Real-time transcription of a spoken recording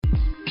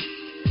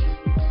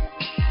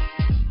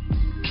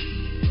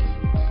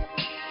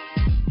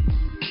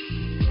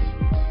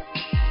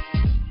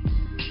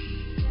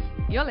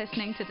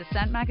listening to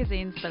Dissent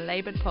Magazine's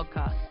Belabored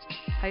podcast,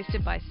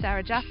 hosted by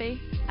Sarah Jaffe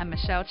and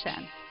Michelle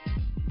Chen.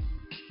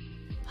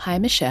 Hi,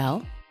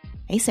 Michelle.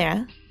 Hey,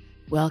 Sarah.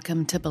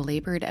 Welcome to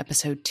Belabored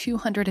episode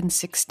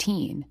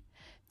 216.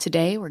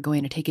 Today, we're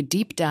going to take a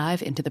deep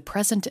dive into the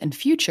present and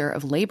future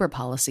of labor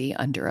policy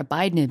under a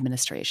Biden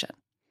administration.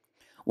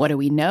 What do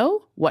we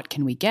know? What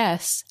can we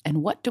guess?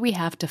 And what do we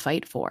have to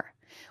fight for?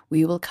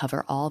 We will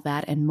cover all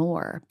that and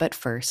more, but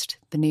first,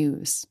 the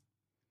news.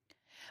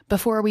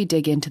 Before we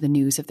dig into the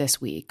news of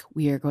this week,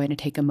 we are going to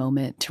take a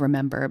moment to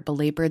remember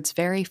Belabored's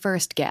very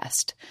first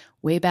guest,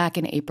 way back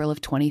in April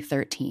of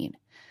 2013.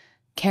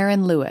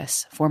 Karen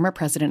Lewis, former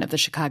president of the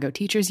Chicago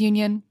Teachers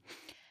Union,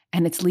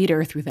 and its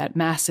leader through that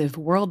massive,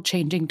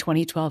 world-changing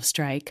 2012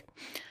 strike,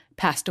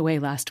 passed away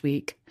last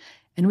week.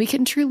 And we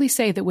can truly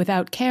say that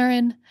without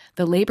Karen,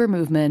 the labor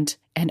movement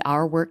and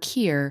our work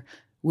here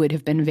would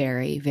have been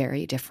very,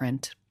 very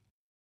different.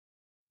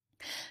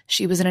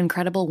 She was an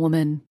incredible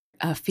woman,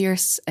 a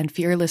fierce and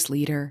fearless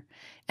leader,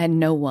 and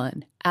no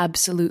one,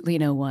 absolutely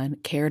no one,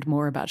 cared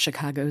more about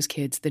Chicago's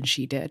kids than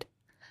she did.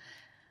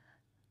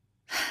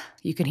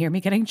 You can hear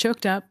me getting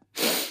choked up.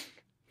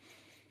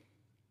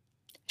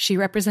 She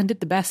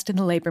represented the best in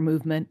the labor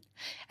movement,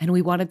 and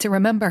we wanted to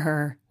remember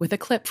her with a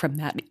clip from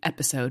that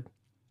episode.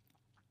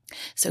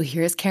 So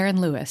here's Karen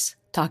Lewis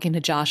talking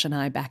to Josh and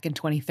I back in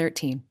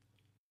 2013.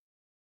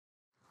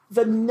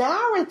 The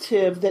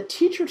narrative that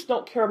teachers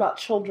don't care about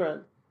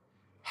children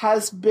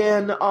has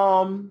been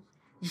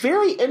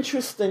very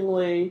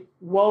interestingly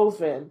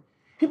woven.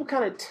 People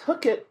kind of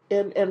took it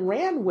and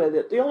ran with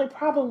it. The only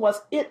problem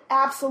was it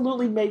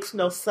absolutely makes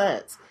no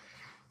sense.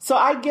 So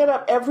I get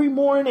up every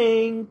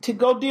morning to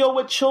go deal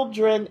with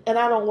children and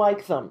I don't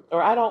like them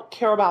or I don't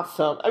care about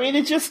them. I mean,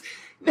 it just...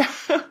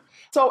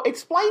 So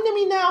explain to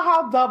me now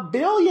how the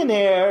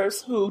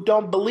billionaires who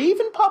don't believe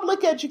in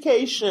public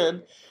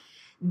education,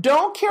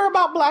 don't care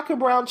about Black and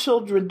brown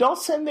children, don't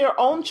send their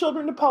own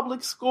children to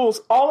public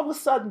schools, all of a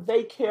sudden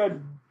they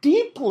care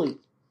deeply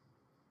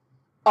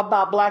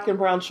about Black and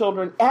brown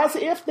children as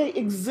if they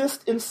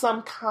exist in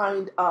some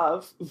kind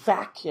of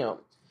vacuum.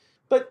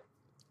 But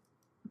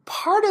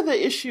part of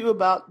the issue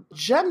about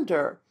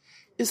gender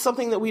is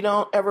something that we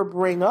don't ever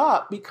bring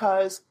up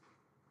because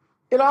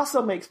it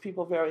also makes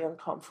people very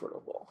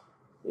uncomfortable,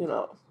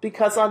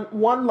 because on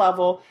one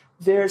level,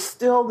 there's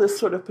still this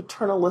sort of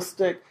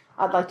paternalistic,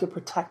 I'd like to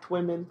protect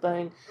women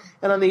thing.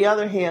 And on the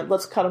other hand,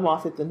 let's cut them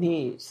off at the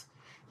knees.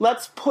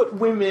 Let's put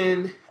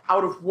women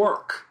out of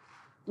work.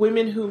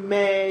 Women who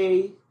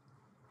may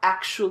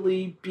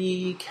actually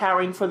be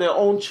caring for their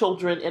own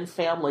children and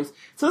families.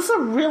 So this is a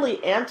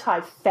really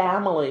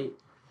anti-family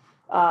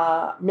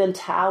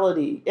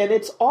mentality. And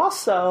it's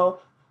also,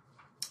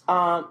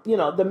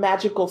 the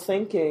magical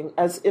thinking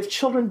as if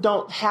children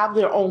don't have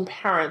their own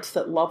parents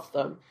that love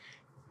them.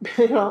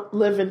 They don't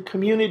live in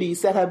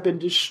communities that have been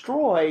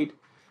destroyed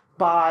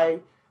by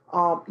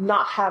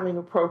not having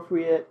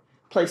appropriate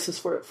places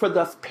for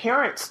the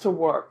parents to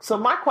work. So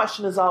my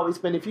question has always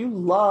been, if you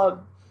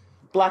love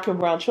Black and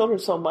brown children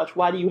so much,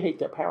 why do you hate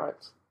their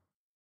parents?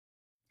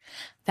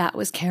 That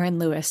was Karen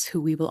Lewis,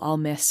 who we will all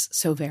miss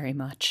so very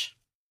much.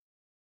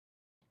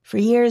 For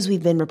years,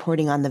 we've been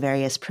reporting on the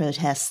various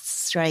protests,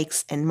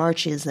 strikes, and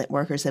marches that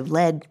workers have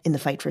led in the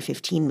Fight for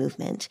 15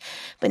 movement.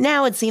 But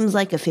now it seems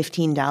like a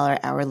 $15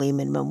 hourly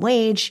minimum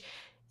wage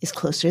is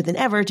closer than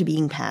ever to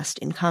being passed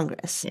in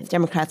Congress, with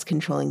Democrats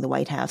controlling the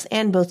White House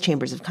and both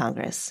chambers of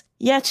Congress.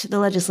 Yet, the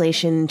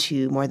legislation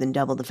to more than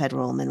double the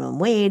federal minimum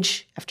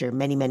wage, after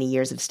many, many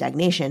years of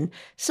stagnation,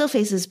 still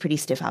faces pretty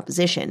stiff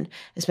opposition,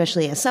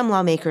 especially as some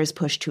lawmakers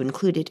push to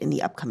include it in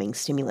the upcoming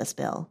stimulus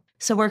bill.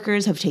 So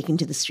workers have taken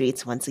to the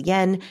streets once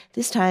again,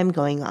 this time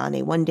going on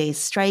a one-day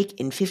strike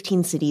in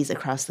 15 cities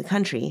across the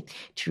country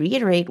to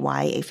reiterate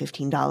why a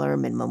 $15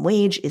 minimum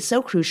wage is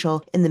so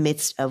crucial in the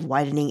midst of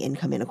widening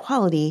income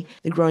inequality,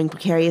 the growing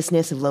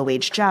precariousness of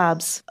low-wage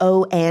jobs,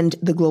 and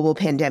the global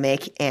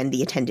pandemic and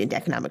the attendant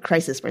economic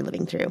crisis we're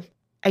living through.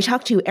 I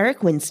talked to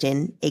Eric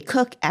Winston, a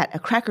cook at a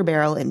Cracker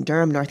Barrel in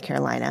Durham, North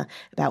Carolina,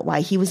 about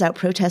why he was out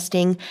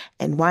protesting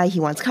and why he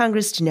wants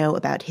Congress to know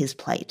about his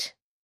plight.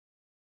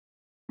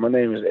 My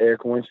name is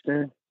Eric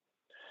Winston,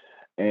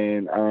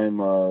 and I'm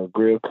a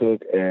grill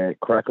cook at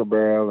Cracker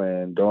Barrel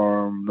in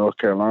Durham, North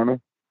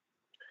Carolina.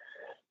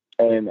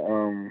 And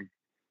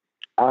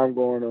I'm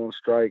going on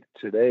strike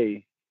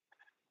today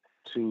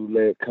to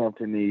let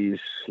companies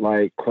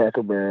like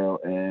Cracker Barrel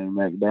and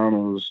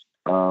McDonald's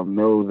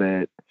know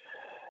that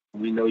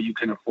we know you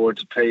can afford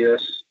to pay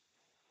us.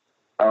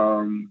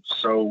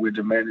 So we're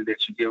demanding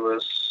that you give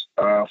us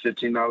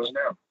 $15 an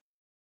hour.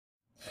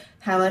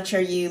 How much are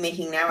you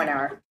making now an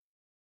hour?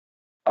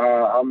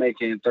 I'm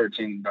making $13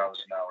 an hour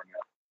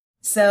now.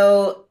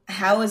 So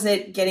how is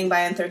it getting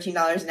by on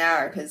 $13 an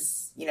hour?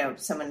 Because,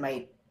 someone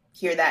might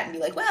hear that and be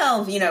like,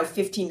 well,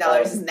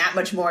 $15 isn't that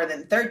much more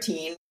than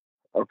 13.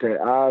 Okay,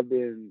 I've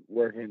been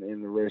working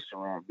in the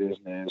restaurant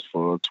business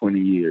for 20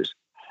 years,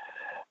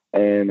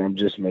 and I'm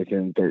just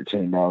making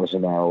 $13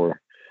 an hour.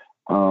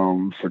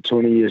 For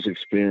 20 years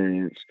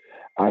experience,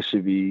 I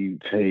should be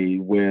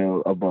paid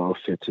well above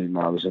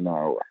 $15 an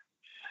hour.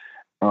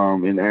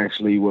 And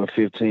actually what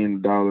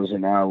 $15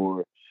 an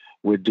hour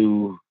would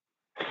do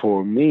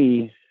for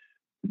me,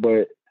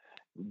 but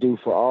do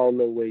for all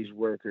low-wage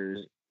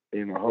workers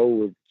in a whole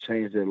would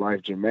change their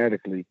life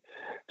dramatically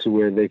to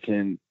where they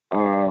can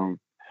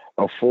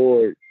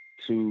afford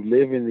to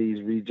live in these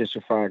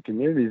regentrified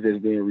communities that's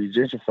being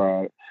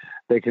regentrified.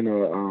 They can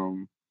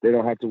they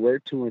don't have to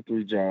work 2 and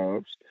 3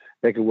 jobs.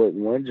 They can work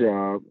one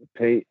job,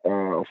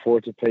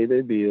 afford to pay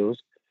their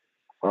bills,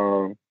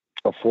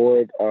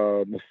 afford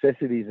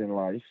necessities in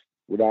life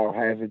without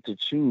having to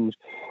choose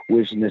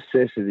which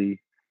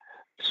necessity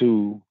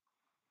to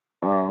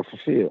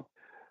fulfill.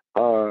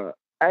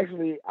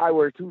 Actually, I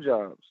work 2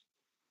 jobs.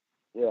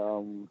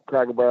 Yeah,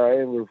 Cracker Barrel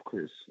and Ruth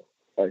Chris.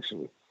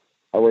 Actually,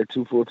 I work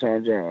 2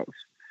 full-time jobs,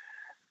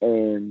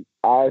 and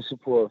I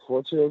support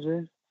 4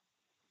 children.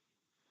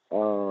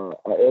 An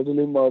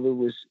elderly mother,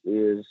 which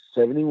is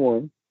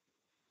 71,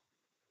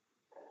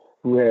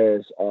 who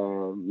has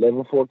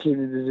level 4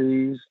 kidney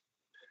disease,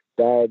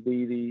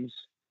 diabetes,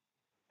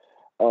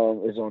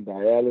 is on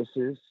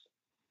dialysis,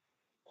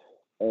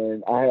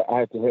 and I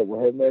have to help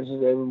with her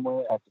medicines every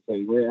month. I have to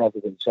pay rent. I have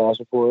to pay child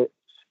support.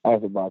 I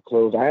have to buy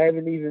clothes. I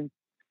haven't even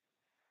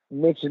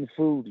mentioned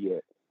food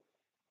yet.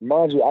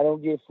 Mind you, I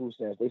don't get food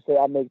stamps. They say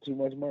I make too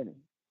much money.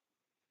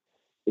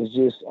 It's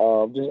just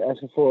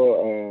asking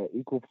for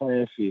equal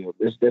playing field.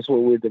 That's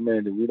what we're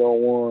demanding. We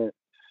don't want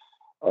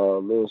a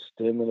little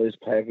stimulus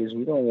package.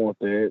 We don't want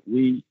that.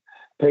 We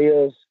pay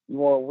us. You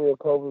want real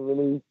COVID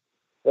relief?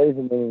 Raise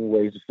the minimum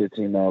wage to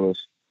 $15.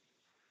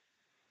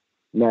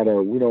 We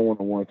don't want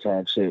a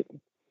one-time check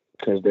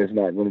because that's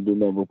not going to do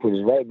nothing but put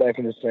us right back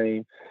in the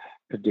same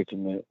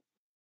predicament.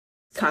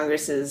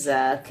 Congress is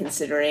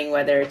considering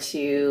whether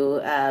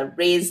to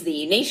raise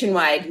the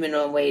nationwide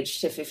minimum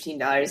wage to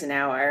 $15 an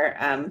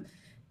hour.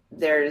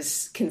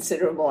 There's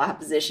considerable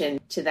opposition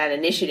to that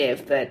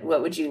initiative, but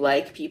what would you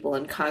like people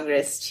in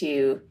Congress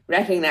to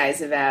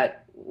recognize about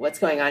what's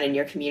going on in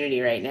your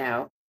community right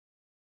now?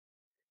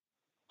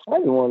 I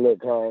just want to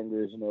let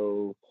Congress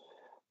know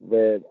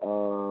that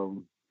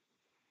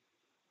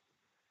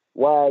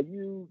while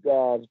you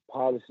guys,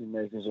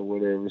 policymakers or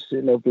whatever,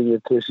 sitting up in your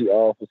cushy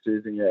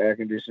offices in your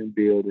air-conditioned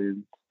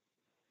buildings,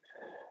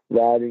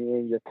 riding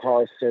in your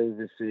car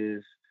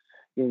services,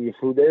 getting your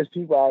food, there's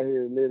people out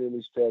here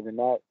literally struggling,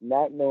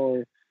 not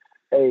knowing,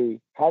 A,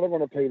 how they're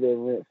going to pay their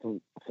rent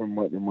from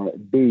month to month,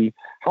 B,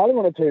 how they're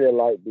going to pay their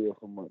light bill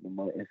from month to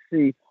month, and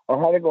C, or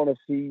how they're going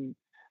to feed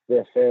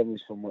their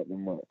families from month to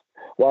month.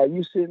 While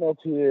you sitting up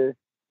here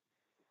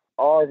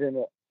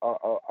arguing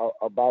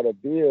about a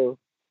bill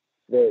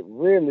that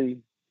really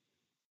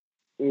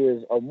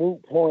is a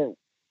moot point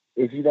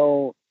if you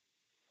don't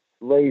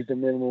raise the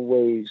minimum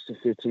wage to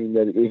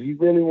 $15. If you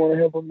really want to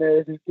help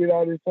Americans get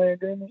out of this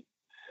pandemic,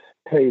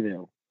 pay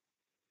them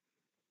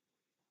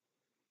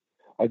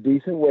a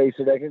decent wage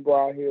so they can go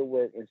out here,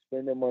 work, and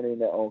spend their money in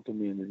their own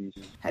communities.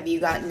 Have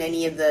you gotten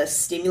any of the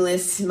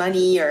stimulus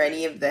money or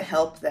any of the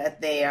help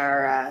that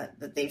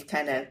they've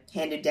kind of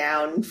handed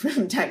down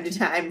from time to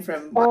time?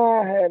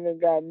 I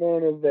haven't got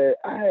none of that.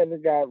 I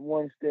haven't got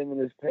one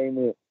stimulus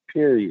payment,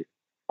 period.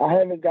 I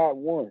haven't got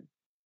one.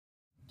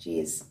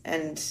 Jeez.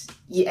 And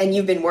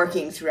you've been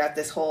working throughout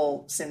this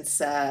whole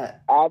since...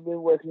 I've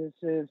been working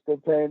since the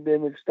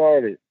pandemic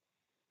started.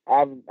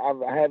 I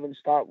haven't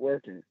stopped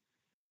working.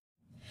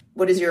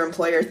 What does your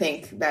employer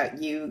think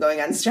about you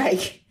going on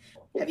strike?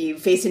 Have you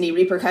faced any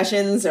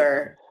repercussions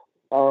or?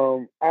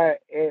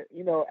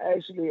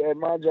 Actually at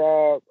my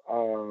job,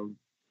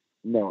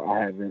 no, I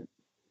haven't.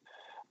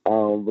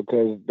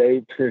 Because they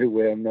pretty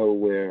well know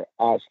where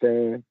I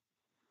stand.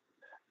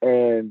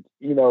 And,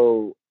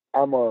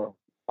 I'm an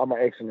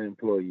excellent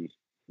employee.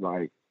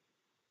 Like,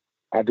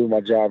 I do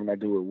my job and I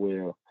do it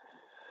well.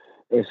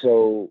 And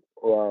so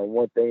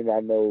one thing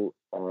I know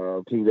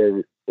people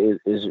that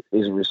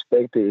is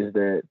respected is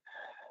that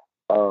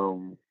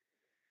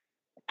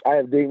I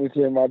have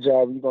dignity in my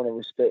job. You're going to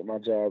respect my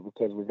job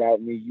because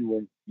without me, you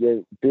and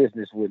your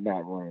business would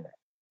not run.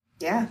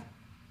 Yeah.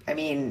 I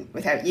mean,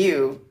 without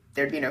you,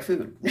 there'd be no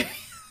food.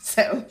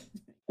 So.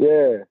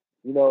 Yeah.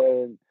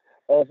 And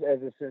us as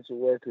essential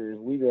workers,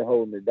 we've been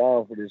holding it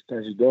down for this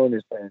country during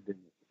this pandemic.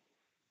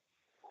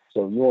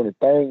 So you want to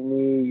thank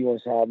me, you want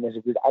to say how much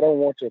I don't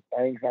want your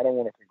thanks, I don't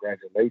want a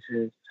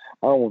congratulations,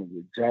 I don't want a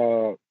good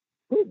job.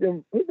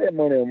 Put that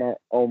money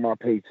on my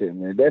paycheck,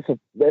 man. That's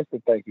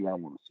the thank you I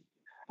want to see.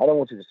 I don't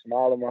want you to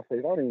smile on my face.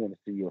 I don't even want to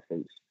see your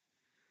face.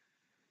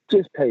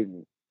 Just pay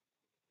me.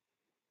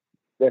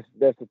 That's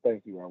the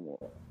thank you I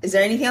want. Is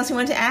there anything else you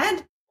want to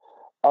add?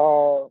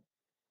 I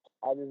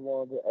just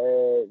wanted to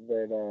add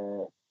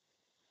that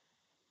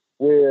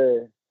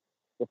where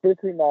the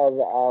 $15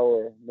 an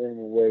hour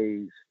minimum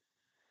wage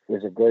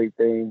is a great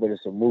thing, but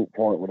it's a moot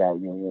point without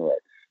union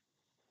rights.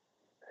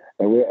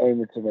 And we're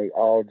aiming to make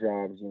all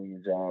jobs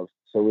union jobs,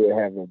 so we'll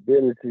have the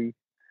ability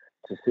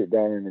to sit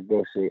down and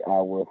negotiate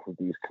our work with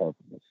these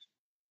companies.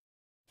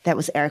 That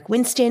was Eric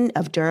Winston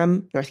of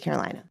Durham, North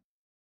Carolina.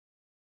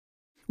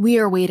 We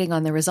are waiting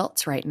on the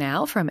results right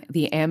now from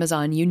the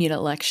Amazon union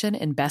election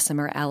in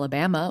Bessemer,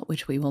 Alabama,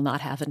 which we will not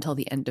have until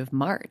the end of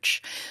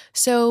March.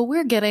 So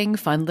we're getting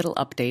fun little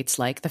updates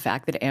like the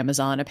fact that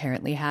Amazon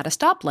apparently had a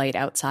stoplight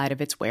outside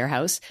of its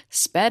warehouse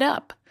sped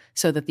up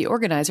so that the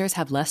organizers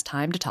have less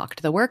time to talk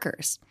to the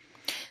workers.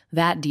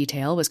 That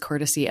detail was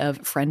courtesy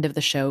of friend of the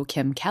show,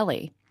 Kim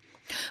Kelly.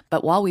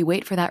 But while we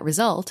wait for that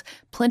result,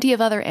 plenty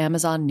of other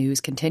Amazon news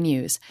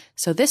continues.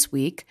 So this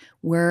week,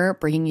 we're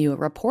bringing you a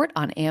report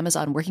on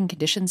Amazon working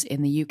conditions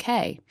in the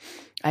UK.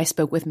 I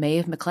spoke with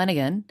Maeve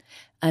McClenaghan,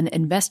 an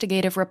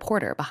investigative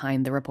reporter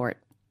behind the report.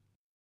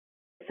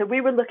 So we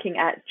were looking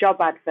at job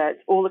adverts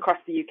all across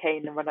the UK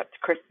in the run-up to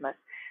Christmas,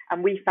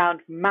 and we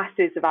found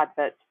masses of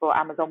adverts for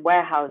Amazon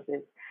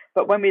warehouses.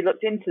 But when we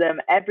looked into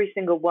them, every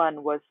single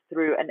one was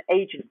through an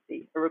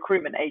agency, a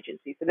recruitment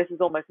agency. So this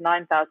is almost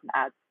 9,000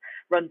 ads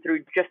run through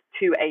just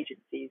two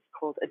agencies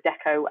called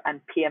Adecco and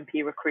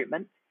PMP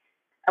Recruitment.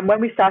 And when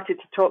we started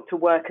to talk to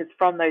workers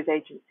from those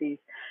agencies,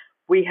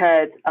 we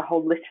heard a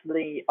whole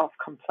litany of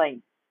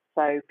complaints.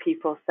 So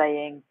people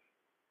saying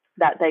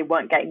that they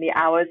weren't getting the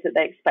hours that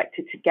they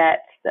expected to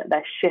get, that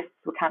their shifts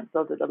were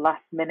cancelled at the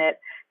last minute,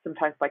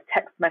 sometimes by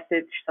text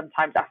message,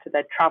 sometimes after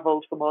they'd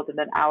travelled for more than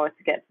an hour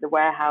to get to the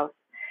warehouse.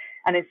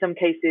 And in some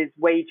cases,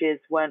 wages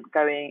were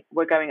going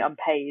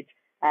unpaid.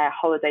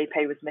 Holiday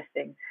pay was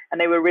missing, and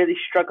they were really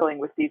struggling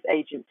with these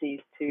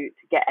agencies to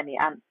get any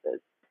answers.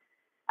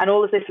 And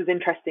all of this was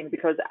interesting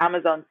because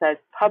Amazon says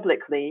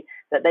publicly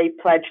that they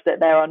pledge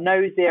that there are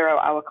no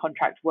 0-hour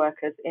contract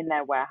workers in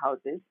their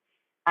warehouses,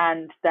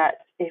 and that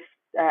if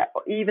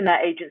even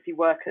their agency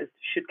workers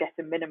should get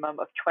a minimum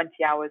of 20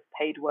 hours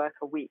paid work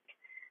a week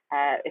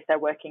if they're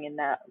working in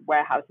their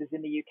warehouses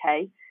in the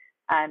UK.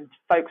 And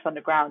folks on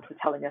the ground were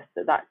telling us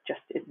that that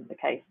just isn't the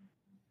case.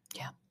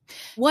 Yeah.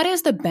 What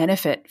is the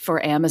benefit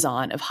for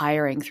Amazon of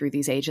hiring through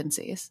these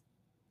agencies?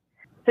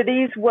 So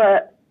these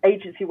were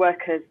agency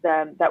workers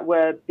that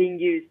were being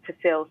used to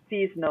fill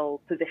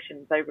seasonal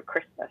positions over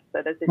Christmas.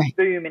 So there's this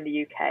boom in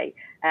the UK.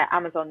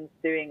 Amazon's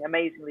doing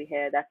amazingly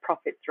here. Their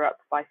profits are up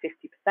by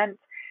 50%.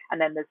 And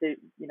then there's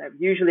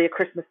usually a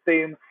Christmas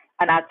boom,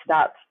 and add to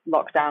that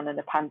lockdown and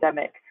a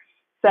pandemic.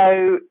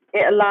 So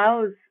it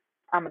allows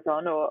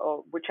Amazon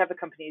or whichever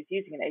company is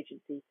using an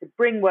agency to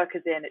bring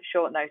workers in at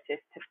short notice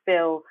to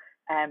fill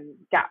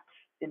gaps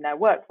in their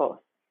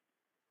workforce.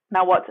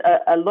 Now, what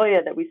a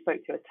lawyer that we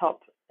spoke to, a top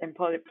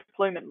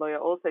employment lawyer,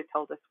 also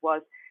told us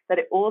was that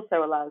it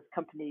also allows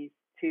companies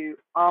to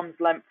arm's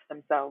length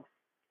themselves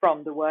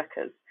from the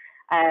workers.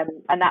 And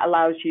that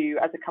allows you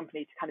as a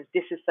company to kind of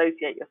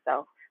disassociate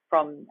yourself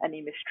from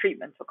any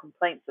mistreatment or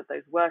complaints of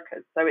those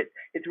workers. So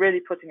it's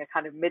really putting a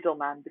kind of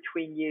middleman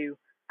between you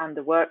and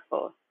the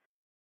workforce.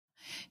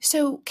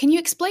 So can you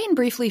explain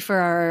briefly for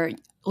our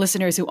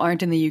listeners who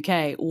aren't in the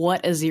UK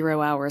what a 0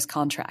 hours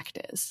contract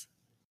is?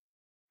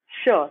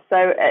 Sure.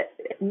 So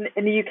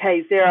in the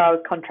UK, 0 hours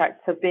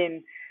contracts have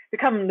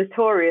become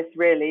notorious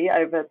really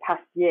over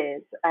past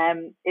years.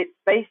 It's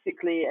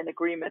basically an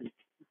agreement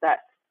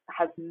that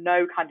has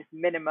no kind of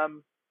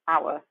minimum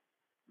hour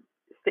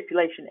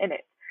stipulation in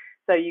it.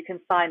 So you can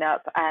sign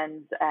up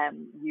and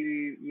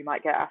you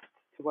might get asked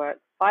to work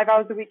 5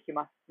 hours a week. You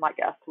might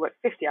get asked to work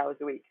 50 hours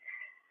a week.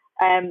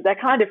 They're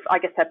kind of, I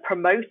guess, they're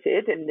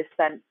promoted in the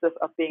sense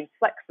of being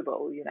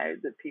flexible,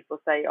 that people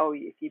say, oh,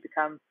 if you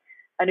become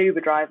an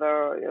Uber driver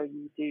or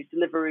you do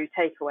Deliveroo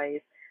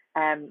takeaways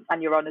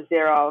and you're on a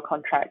 0 hour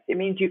contract, it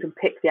means you can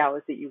pick the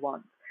hours that you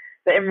want.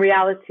 But in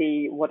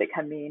reality, what it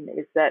can mean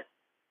is that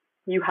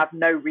you have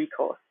no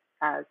recourse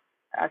as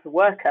a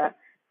worker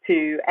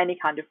to any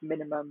kind of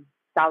minimum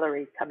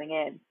salary coming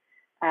in.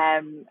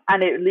 And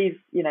it leaves,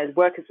 the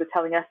workers were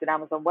telling us in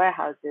Amazon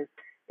warehouses,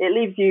 it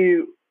leaves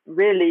you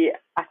really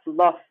at a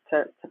loss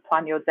to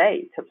plan your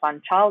day, to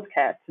plan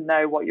childcare, to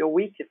know what your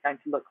week is going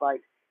to look like,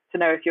 to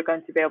know if you're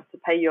going to be able to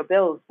pay your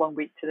bills one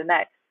week to the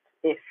next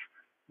if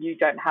you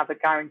don't have a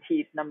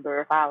guaranteed number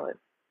of hours.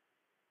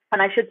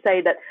 And I should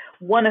say that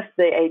one of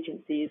the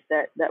agencies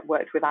that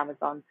worked with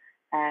Amazon,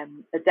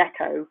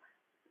 Adecco,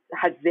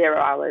 had 0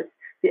 hours.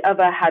 The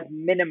other had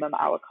minimum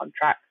hour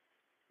contracts,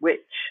 which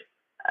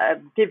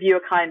give you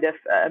a kind of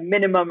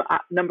minimum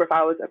number of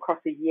hours across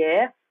a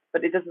year,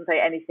 but it doesn't say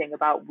anything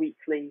about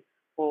weekly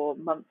or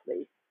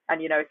monthly.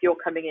 And, if you're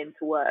coming in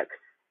to work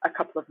a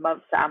couple of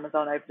months at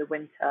Amazon over the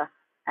winter,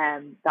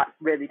 that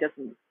really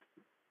doesn't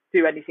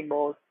do anything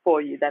more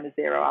for you than a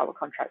 0 hour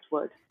contract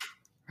would.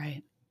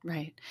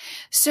 Right.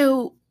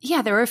 So,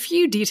 there were a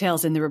few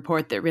details in the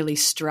report that really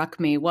struck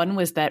me. One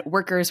was that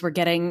workers were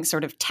getting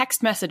sort of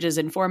text messages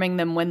informing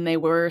them when they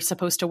were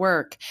supposed to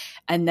work,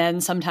 and then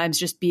sometimes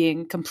just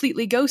being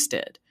completely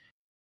ghosted.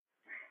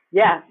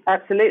 Yeah,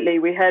 absolutely.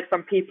 We heard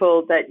from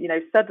people that,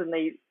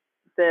 suddenly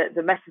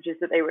the messages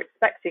that they were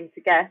expecting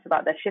to get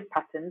about their shift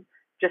patterns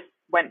just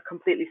went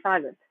completely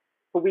silent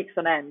for weeks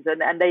on end.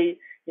 And they,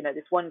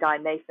 this one guy,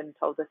 Nathan,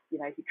 told us, he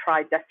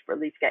tried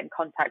desperately to get in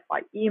contact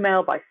by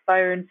email, by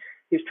phone.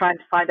 He was trying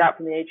to find out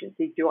from the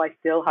agency, do I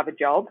still have a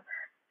job?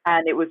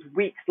 And it was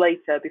weeks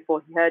later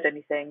before he heard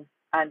anything.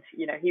 And,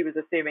 he was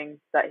assuming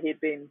that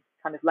he'd been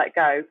kind of let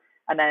go,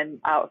 and then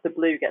out of the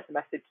blue gets a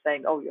message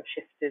saying, oh, your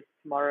shift is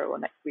tomorrow or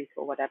next week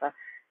or whatever.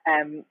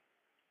 And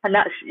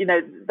that's,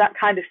 that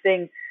kind of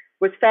thing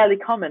was fairly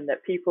common,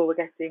 that people were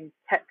getting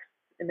texts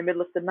in the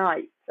middle of the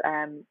night,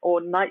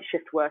 or night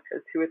shift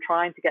workers who were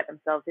trying to get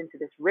themselves into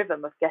this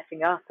rhythm of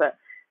getting up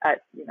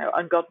at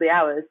ungodly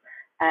hours,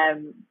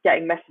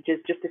 getting messages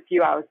just a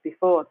few hours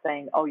before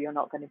saying, oh, you're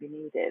not going to be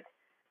needed.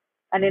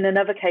 And in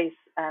another case,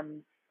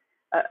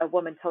 a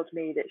woman told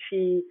me that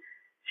she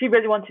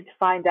really wanted to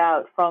find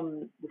out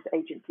from this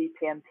agency,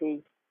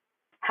 PMP,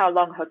 how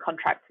long her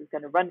contract was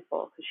going to run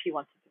for, because she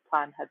wanted to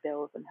plan her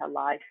bills and her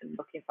life and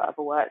looking for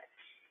other work.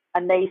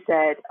 And they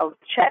said, oh,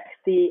 check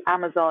the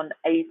Amazon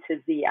A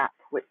to Z app,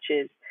 which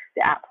is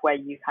the app where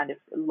you kind of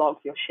log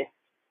your shifts.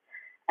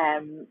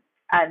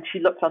 And she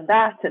looked on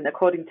that, and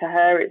according to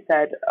her, it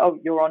said, oh,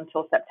 you're on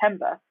till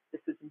September.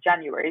 This was in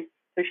January.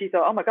 So she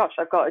thought, oh my gosh,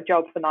 I've got a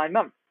job for 9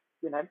 months.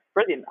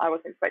 Brilliant. I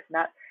wasn't expecting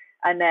that.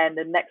 And then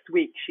the next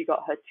week, she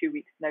got her 2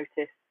 weeks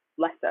notice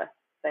letter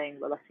saying,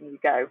 we're letting you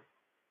go.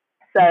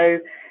 So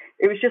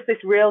it was just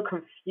this real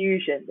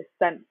confusion, this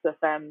sense of,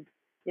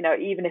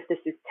 even if this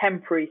is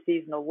temporary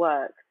seasonal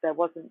work, there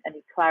wasn't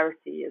any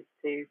clarity as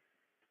to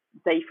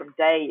day from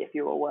day if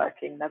you were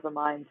working, never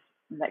mind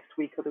next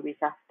week or the week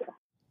after.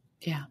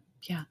 Yeah.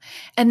 Yeah.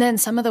 And then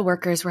some of the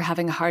workers were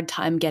having a hard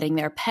time getting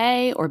their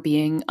pay or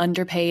being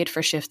underpaid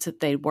for shifts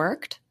that they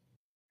worked.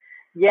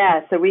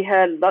 Yeah, so we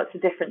heard lots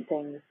of different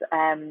things.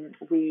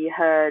 We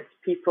heard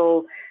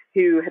people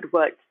who had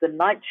worked the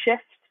night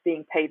shift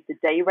being paid the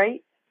day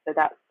rate. So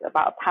that's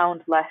about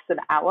 £1 less an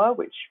hour,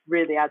 which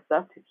really adds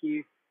up if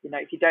you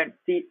don't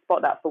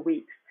spot that for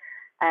weeks.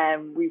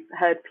 We've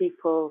heard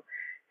people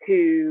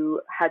who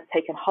had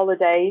taken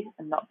holiday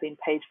and not been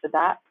paid for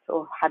that,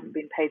 or hadn't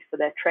been paid for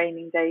their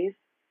training days.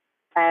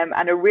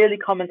 And a really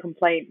common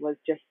complaint was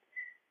just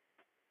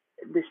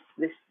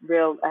this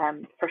real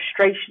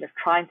frustration of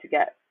trying to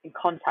get in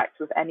contact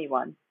with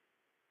anyone,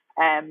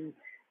 and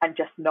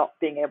just not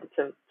being able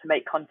to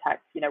make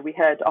contact. We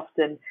heard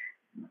often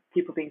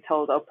people being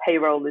told, oh,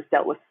 payroll is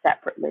dealt with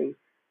separately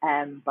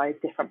by a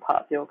different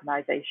part of the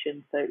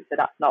organisation, so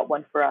that's not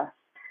one for us.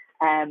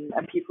 And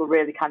people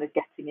really kind of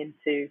getting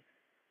into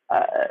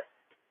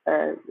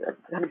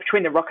kind of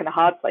between the rock and a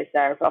hard place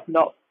there of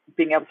not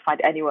being able to find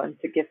anyone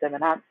to give them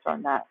an answer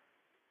on that.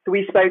 So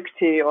we spoke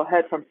to or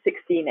heard from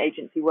 16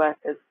 agency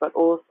workers, but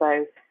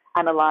also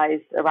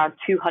analysed around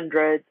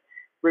 200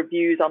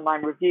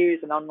 online reviews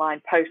and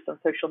online posts on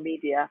social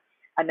media.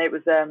 And it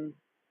was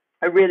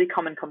a really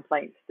common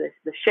complaint, the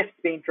shifts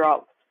being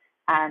dropped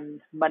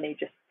and money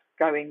just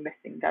going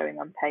missing, going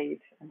unpaid,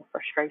 and the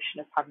frustration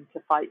of having to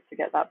fight to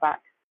get that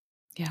back.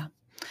 Yeah.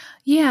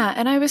 Yeah.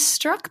 And I was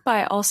struck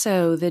by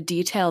also the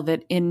detail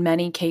that in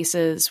many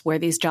cases where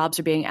these jobs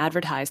are being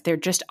advertised, there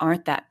just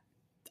aren't that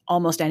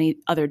almost any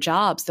other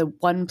jobs. The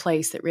one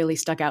place that really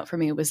stuck out for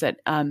me was that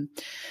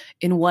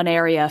in one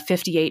area,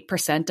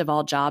 58% of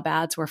all job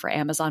ads were for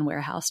Amazon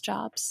warehouse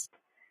jobs.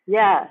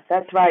 Yeah,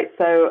 that's right.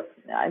 So,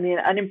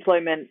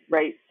 unemployment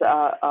rates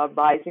are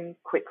rising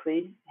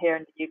quickly here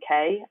in the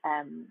UK,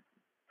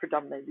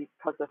 predominantly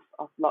because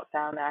of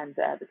lockdown and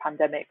the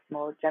pandemic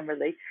more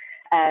generally.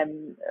 I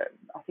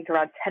think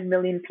around 10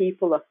 million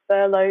people are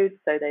furloughed,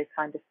 so they've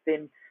kind of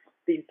been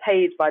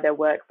paid by their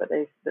work, but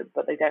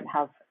they don't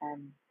have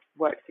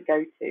work to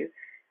go to.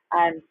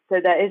 And so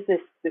there is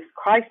this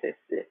crisis,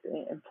 this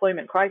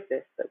employment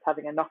crisis, that's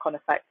having a knock-on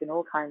effect in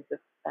all kinds of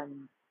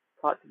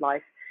parts of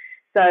life.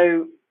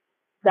 So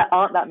there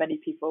aren't that many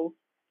people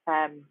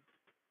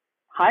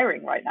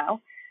hiring right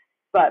now.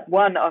 But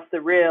one of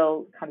the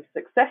real kind of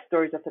success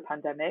stories of the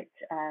pandemic,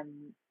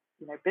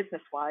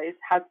 business-wise,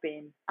 has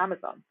been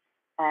Amazon.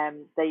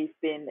 They've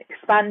been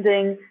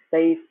expanding.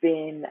 They've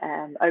been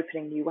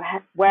opening new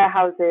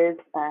warehouses,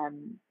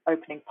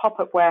 opening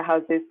pop-up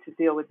warehouses to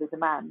deal with the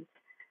demand.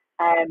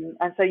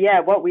 And so,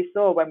 what we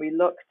saw when we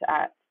looked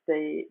at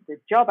the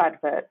job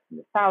adverts, and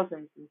the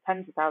thousands and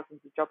tens of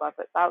thousands of job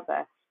adverts out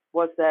there,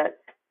 was that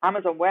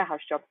Amazon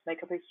warehouse jobs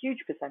make up a huge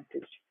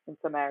percentage in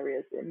some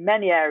areas. In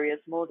many areas,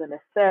 more than a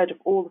third of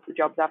all of the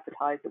jobs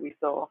advertised that we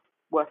saw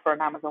were for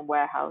an Amazon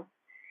warehouse.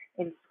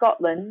 In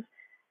Scotland,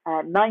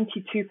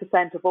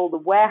 92% of all the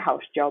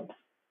warehouse jobs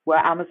were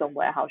Amazon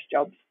warehouse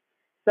jobs.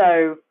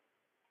 So,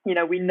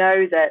 we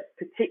know that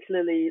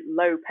particularly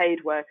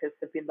low-paid workers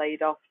have been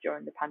laid off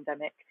during the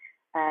pandemic.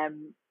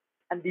 And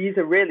these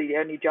are really the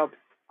only jobs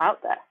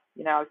out there.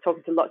 I was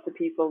talking to lots of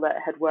people that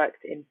had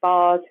worked in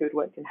bars, who had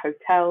worked in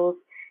hotels,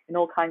 in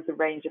all kinds of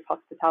range of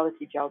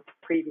hospitality jobs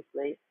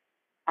previously.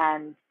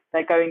 And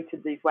they're going to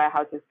these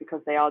warehouses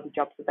because they are the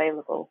jobs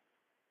available.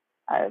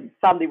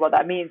 Sadly, what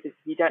that means is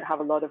if you don't have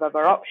a lot of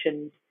other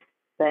options,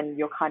 then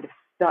you're kind of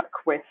stuck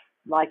with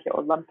like it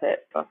or lump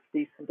it of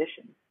these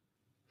conditions.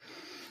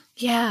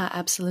 Yeah,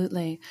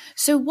 absolutely.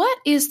 So what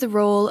is the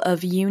role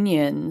of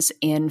unions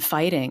in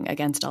fighting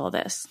against all of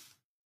this?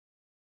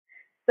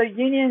 So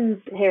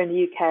unions here in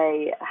the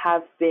UK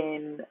have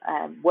been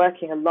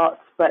working a lot,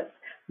 but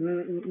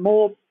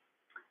more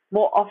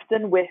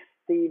often with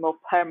the more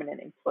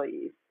permanent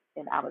employees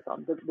in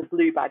Amazon, the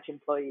blue badge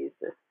employees.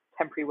 The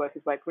temporary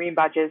workers wear green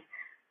badges,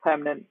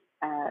 permanent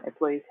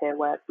employees here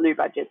wear blue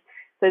badges.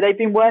 So they've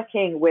been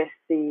working with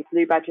the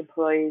blue badge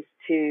employees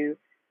to,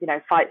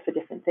 fight for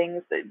different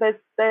things.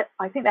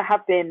 I think there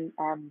have been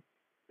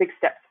big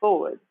steps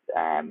forward.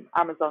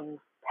 Amazon's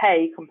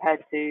pay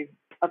compared to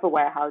other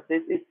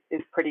warehouses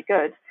is pretty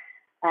good.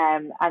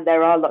 And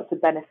there are lots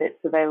of benefits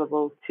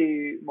available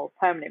to more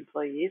permanent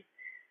employees.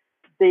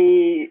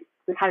 The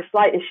kind of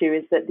slight issue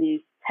is that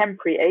these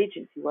temporary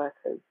agency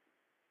workers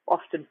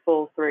often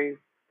fall through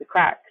the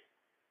cracks.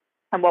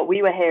 And what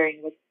we were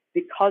hearing was,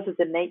 because of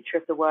the nature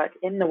of the work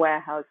in the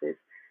warehouses,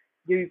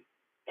 you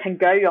can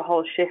go your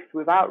whole shift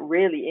without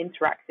really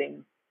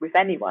interacting with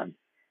anyone.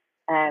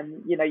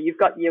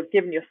 You're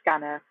given your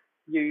scanner,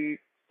 you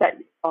set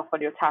off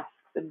on your tasks,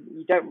 and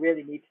you don't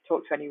really need to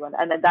talk to anyone.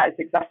 And then that is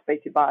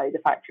exacerbated by the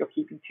fact you're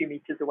keeping 2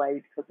 meters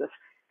away because of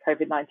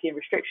COVID-19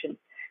 restrictions.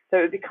 So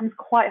it becomes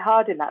quite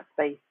hard in that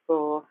space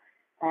for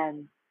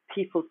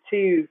people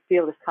to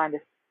feel this kind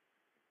of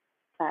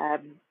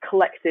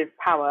collective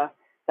power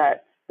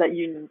that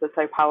unions are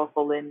so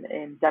powerful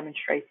in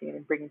demonstrating and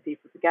in bringing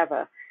people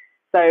together.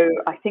 So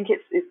I think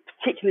it's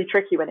particularly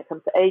tricky when it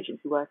comes to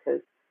agency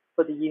workers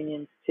for the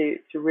unions to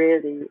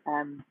really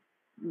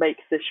make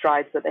the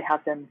strides that they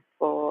have done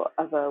for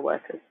other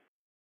workers.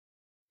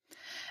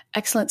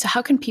 Excellent. So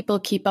how can people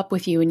keep up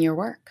with you and your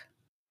work?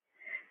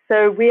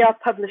 So we are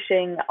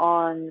publishing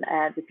on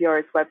the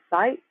Bureau's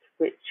website,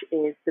 which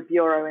is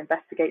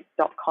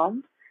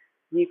thebureauinvestigates.com.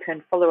 You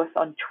can follow us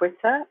on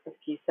Twitter. If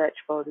you search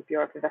for the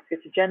Bureau of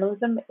Investigative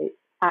Journalism, it's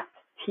at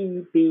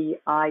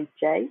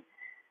TBIJ.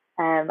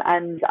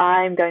 And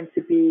I'm going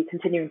to be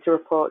continuing to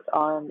report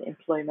on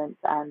employment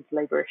and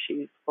labour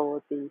issues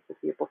for the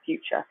foreseeable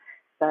future.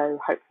 So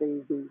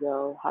hopefully we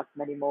will have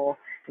many more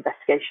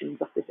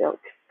investigations of this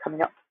ilk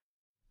coming up.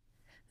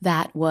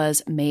 That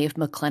was Maeve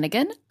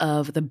McClenaghan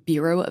of the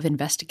Bureau of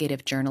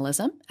Investigative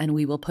Journalism, and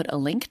we will put a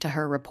link to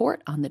her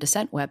report on the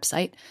Dissent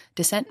website,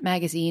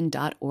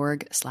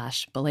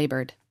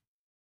 dissentmagazine.org/belabored.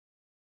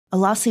 A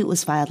lawsuit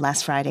was filed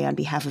last Friday on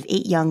behalf of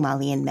 8 young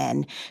Malian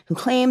men who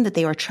claim that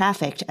they were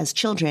trafficked as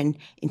children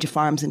into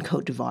farms in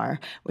Côte d'Ivoire,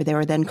 where they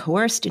were then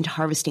coerced into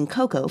harvesting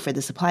cocoa for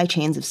the supply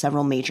chains of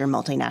several major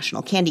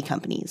multinational candy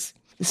companies.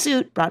 The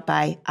suit, brought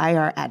by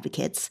IR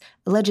advocates,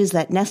 alleges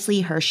that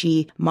Nestle,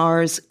 Hershey,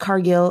 Mars,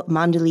 Cargill,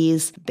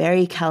 Mondelez,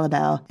 Barry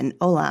Callebaut, and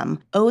Olam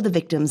owe the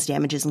victims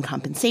damages and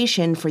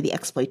compensation for the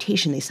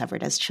exploitation they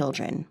suffered as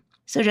children.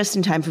 So just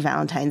in time for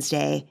Valentine's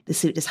Day, the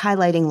suit is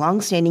highlighting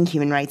long-standing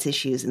human rights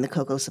issues in the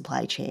cocoa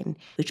supply chain,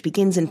 which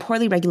begins in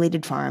poorly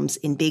regulated farms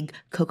in big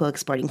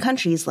cocoa-exporting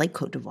countries like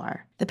Côte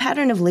d'Ivoire. The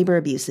pattern of labor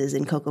abuses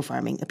in cocoa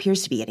farming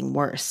appears to be getting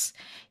worse.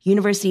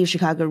 University of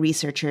Chicago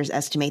researchers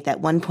estimate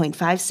that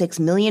 1.56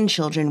 million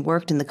children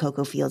worked in the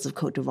cocoa fields of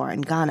Côte d'Ivoire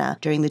and Ghana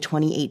during the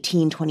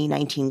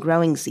 2018-2019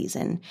 growing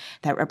season.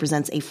 That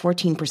represents a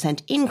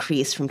 14%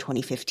 increase from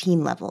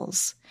 2015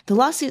 levels. The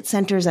lawsuit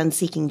centers on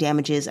seeking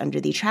damages under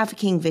the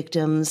Trafficking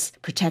Victims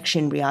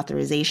Protection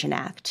Reauthorization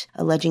Act,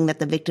 alleging that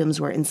the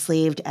victims were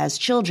enslaved as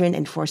children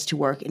and forced to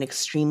work in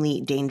extremely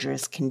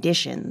dangerous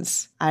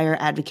conditions. IR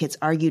advocates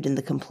argued in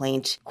the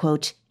complaint,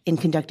 quote, "In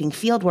conducting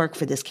field work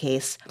for this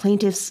case,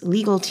 plaintiffs'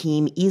 legal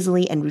team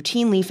easily and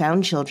routinely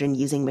found children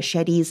using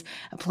machetes,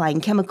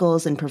 applying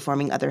chemicals, and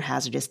performing other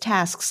hazardous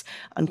tasks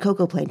on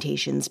cocoa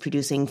plantations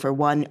producing for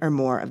one or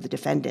more of the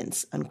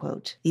defendants,"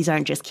 unquote. These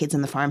aren't just kids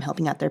on the farm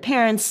helping out their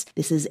parents.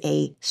 This is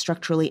a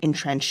structurally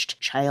entrenched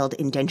child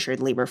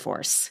indentured labor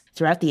force.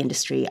 Throughout the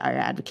industry, our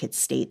advocate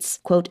states,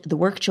 quote, "The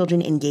work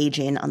children engage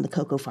in on the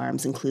cocoa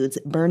farms includes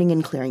burning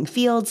and clearing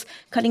fields,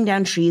 cutting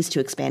down trees to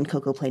expand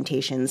cocoa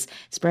plantations,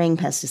 spraying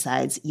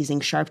pesticides, using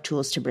sharp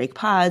tools to break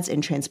pods,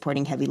 and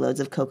transporting heavy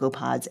loads of cocoa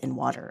pods and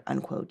water,"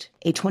 unquote.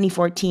 A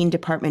 2014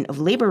 Department of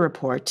Labor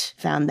report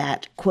found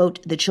that, quote,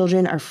 "The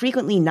children are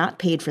frequently not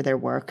paid for their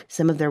work.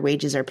 Some of their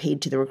wages are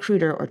paid to the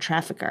recruiter or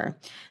trafficker.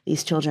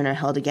 These children are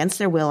held against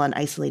their will on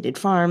isolated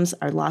farms,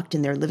 are locked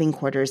in their living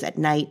quarters at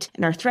night,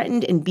 and are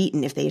threatened and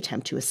beaten if they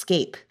attempt to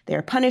escape. They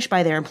are punished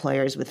by their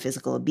employers with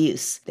physical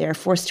abuse. They are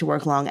forced to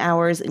work long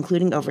hours,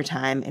 including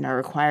overtime, and are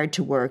required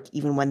to work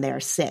even when they are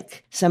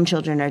sick. Some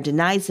children are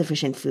denied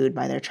sufficient food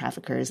by their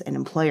traffickers and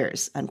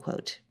employers,"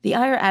 unquote. The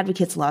IR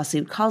Advocates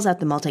lawsuit calls out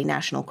the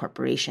multinational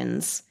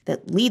corporations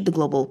that lead the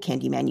global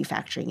candy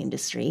manufacturing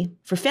industry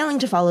for failing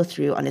to follow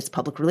through on its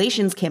public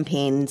relations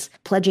campaigns,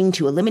 pledging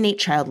to eliminate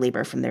child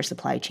labor from their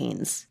supply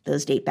chains.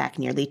 Those date back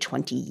nearly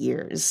 20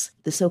 years.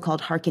 The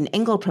so-called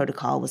Harkin-Engel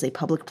Protocol was a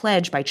public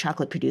pledge by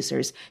chocolate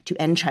producers to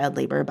end child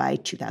labor by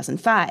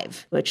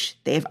 2005, which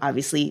they have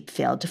obviously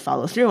failed to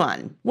follow through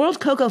on. World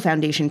Cocoa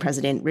Foundation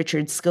President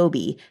Richard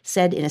Scobie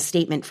said in a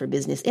statement for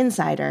Business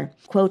Insider,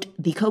 quote,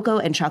 "The cocoa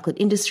and chocolate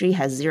industry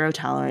has zero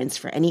tolerance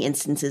for any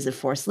instances of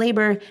forced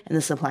labor in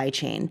the supply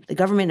chain. The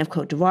government of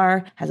Côte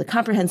d'Ivoire has a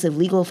comprehensive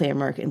legal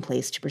framework in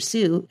place to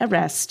pursue,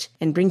 arrest,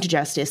 and bring to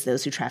justice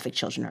those who traffic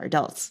children or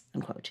adults,"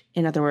 unquote.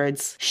 In other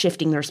words,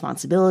 shifting the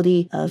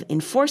responsibility of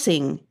enforcing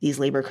enforcing these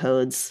labor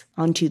codes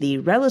onto the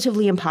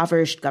relatively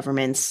impoverished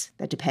governments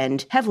that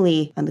depend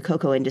heavily on the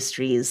cocoa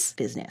industry's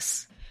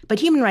business. But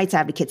human rights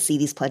advocates see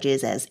these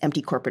pledges as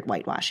empty corporate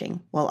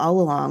whitewashing, while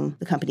all along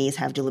the companies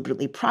have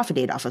deliberately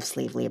profited off of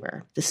slave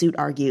labor. The suit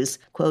argues,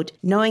 quote,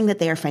 knowing that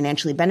they are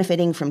financially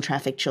benefiting from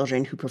trafficked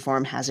children who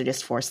perform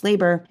hazardous forced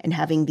labor and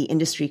having the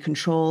industry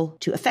control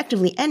to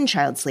effectively end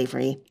child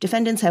slavery,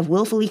 defendants have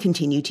willfully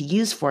continued to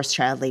use forced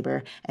child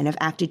labor and have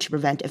acted to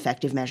prevent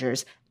effective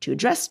measures to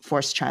address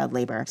forced child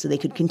labor so they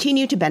could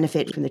continue to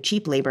benefit from the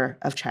cheap labor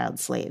of child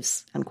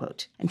slaves,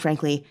 unquote. And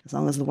frankly, as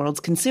long as the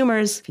world's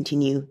consumers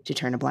continue to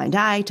turn a blind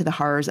eye to the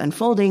horrors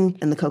unfolding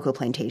in the cocoa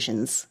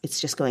plantations, it's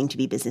just going to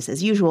be business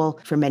as usual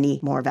for many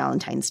more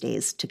Valentine's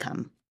Days to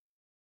come.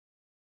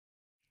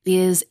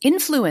 Is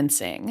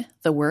influencing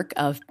the work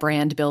of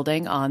brand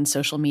building on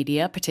social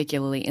media,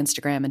 particularly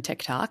Instagram and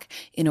TikTok,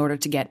 in order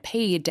to get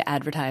paid to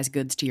advertise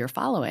goods to your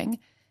following,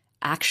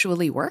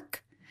 actually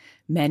work?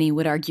 Many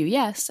would argue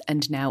yes,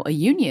 and now a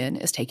union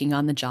is taking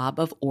on the job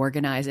of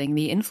organizing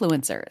the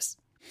influencers.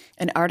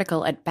 An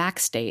article at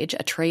Backstage,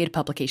 a trade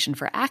publication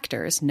for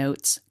actors,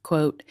 notes,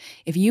 quote,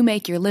 if you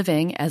make your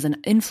living as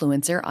an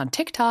influencer on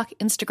TikTok,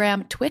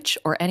 Instagram, Twitch,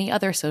 or any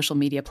other social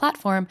media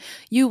platform,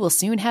 you will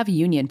soon have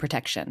union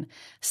protection.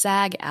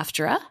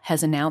 SAG-AFTRA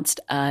has announced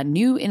a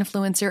new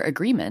influencer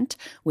agreement,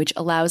 which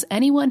allows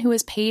anyone who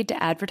is paid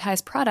to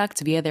advertise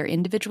products via their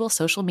individual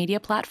social media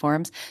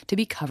platforms to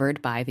be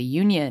covered by the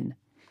union.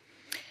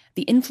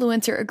 The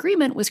influencer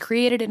agreement was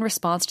created in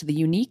response to the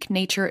unique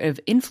nature of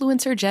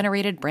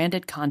influencer-generated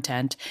branded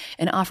content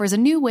and offers a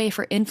new way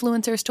for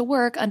influencers to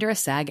work under a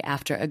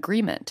SAG-AFTRA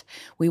agreement.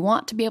 We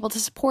want to be able to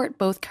support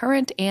both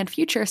current and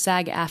future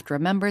SAG-AFTRA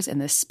members in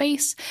this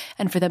space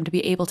and for them to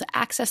be able to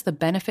access the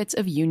benefits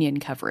of union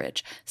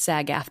coverage,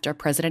 SAG-AFTRA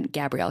President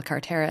Gabrielle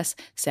Carteris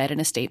said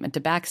in a statement to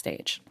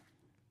Backstage.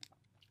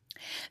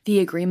 The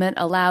agreement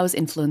allows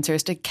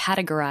influencers to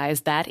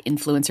categorize that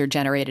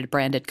influencer-generated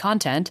branded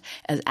content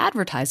as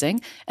advertising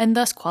and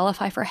thus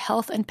qualify for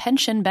health and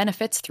pension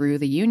benefits through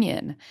the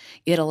union.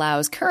 It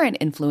allows current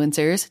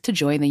influencers to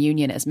join the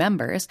union as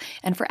members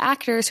and for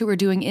actors who are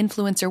doing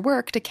influencer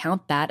work to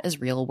count that as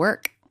real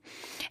work.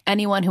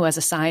 Anyone who has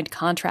a signed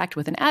contract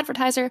with an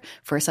advertiser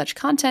for such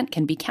content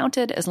can be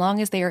counted as long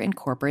as they are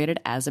incorporated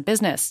as a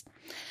business.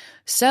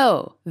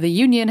 So, the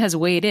union has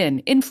weighed in.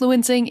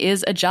 Influencing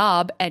is a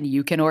job, and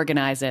you can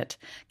organize it.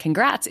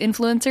 Congrats,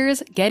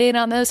 influencers. Get in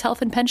on those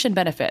health and pension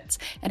benefits.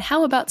 And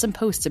how about some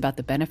posts about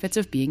the benefits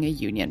of being a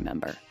union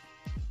member?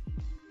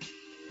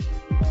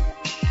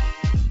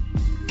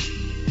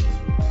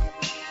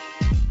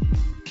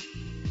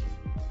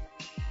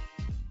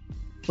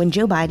 When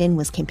Joe Biden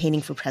was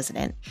campaigning for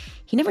president,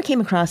 he never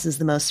came across as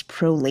the most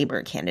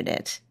pro-labor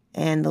candidate.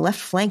 And the left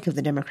flank of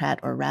the Democrat,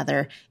 or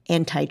rather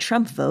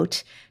anti-Trump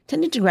vote,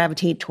 tended to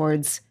gravitate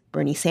towards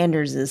Bernie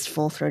Sanders'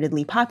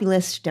 full-throatedly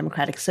populist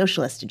democratic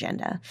socialist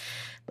agenda.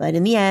 But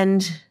in the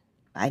end,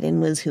 Biden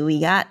was who he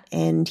got,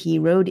 and he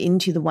rode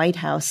into the White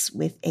House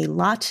with a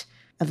lot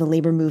of the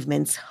labor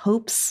movement's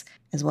hopes,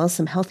 as well as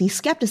some healthy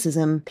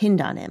skepticism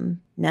pinned on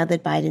him. Now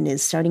that Biden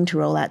is starting to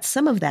roll out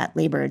some of that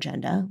labor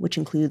agenda, which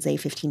includes a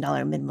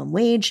 $15 minimum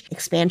wage,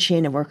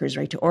 expansion of workers'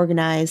 right to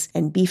organize,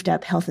 and beefed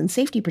up health and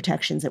safety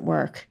protections at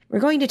work, we're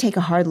going to take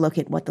a hard look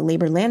at what the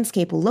labor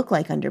landscape will look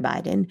like under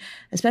Biden,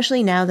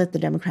 especially now that the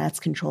Democrats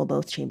control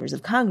both chambers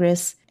of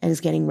Congress and is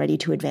getting ready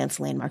to advance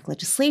landmark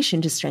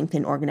legislation to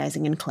strengthen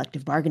organizing and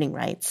collective bargaining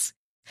rights.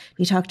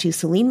 We talked to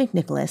Celine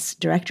McNicholas,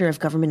 Director of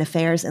Government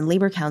Affairs and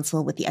Labor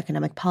Council with the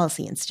Economic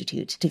Policy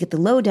Institute, to get the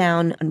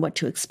lowdown on what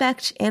to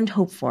expect and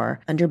hope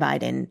for under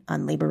Biden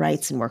on labor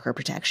rights and worker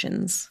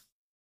protections.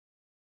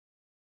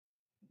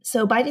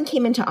 So Biden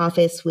came into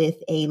office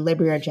with a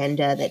labor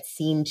agenda that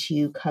seemed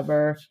to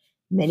cover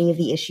many of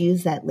the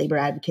issues that labor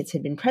advocates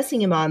had been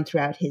pressing him on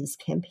throughout his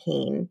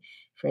campaign.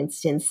 For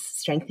instance,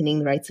 strengthening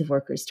the rights of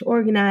workers to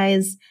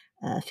organize,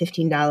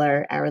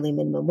 $15 hourly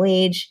minimum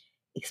wage,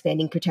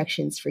 expanding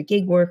protections for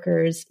gig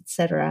workers,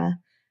 etc.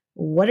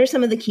 What are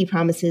some of the key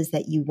promises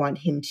that you want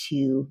him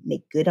to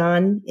make good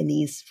on in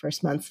these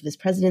first months of his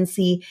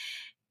presidency?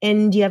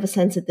 And do you have a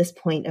sense at this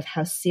point of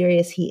how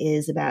serious he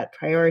is about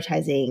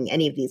prioritizing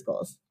any of these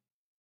goals?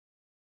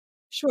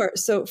 Sure.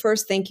 So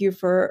first, thank you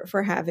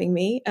for having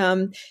me.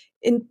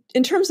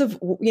 In terms of,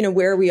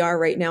 where we are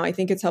right now, I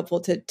think it's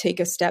helpful to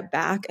take a step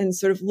back and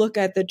sort of look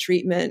at the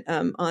treatment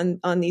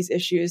on these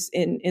issues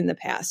in the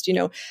past.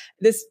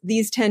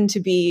 These tend to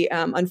be,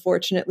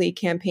 unfortunately,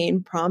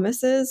 campaign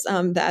promises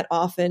that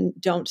often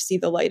don't see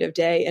the light of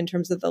day in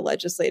terms of the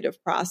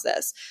legislative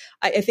process.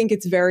 I think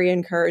it's very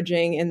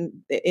encouraging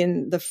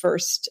in the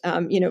first,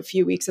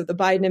 few weeks of the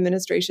Biden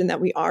administration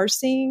that we are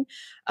seeing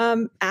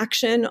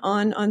action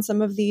on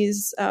some of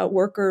these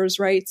workers'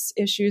 rights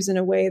issues in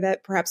a way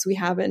that perhaps we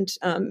haven't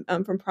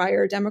from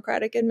prior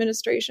Democratic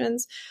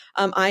administrations.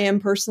 I am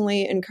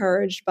personally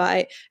encouraged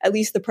by at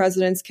least the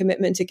president's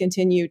commitment to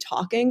continue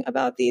talking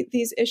about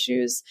these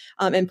issues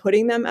and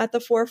putting them at the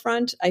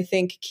forefront. I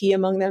think key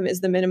among them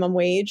is the minimum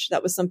wage.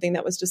 That was something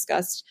that was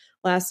discussed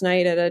last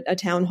night at a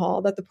town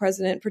hall that the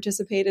president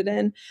participated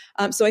in.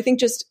 So I think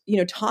just,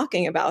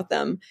 talking about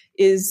them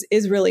is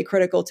really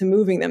critical to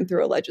moving them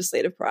through a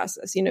legislative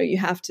process. You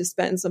have to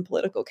spend some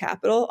political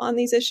capital on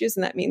these issues,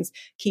 and that means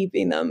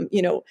keeping them,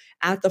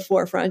 at the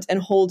forefront and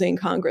holding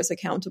Congress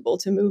accountable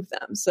to move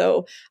them.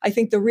 So I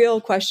think the real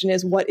question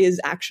is what is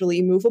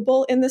actually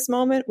movable in this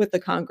moment with the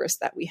Congress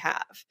that we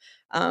have.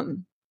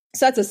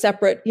 So that's a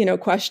separate,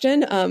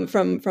 question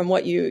from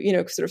what you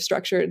sort of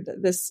structured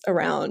this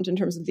around in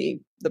terms of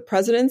the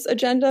president's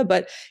agenda.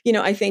 But,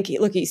 I think,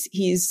 look,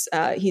 he's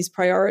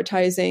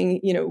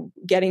prioritizing,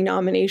 getting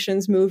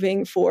nominations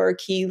moving for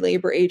key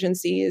labor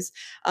agencies.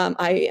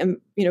 I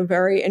am,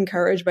 very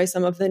encouraged by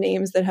some of the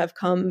names that have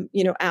come,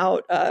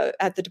 out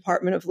at the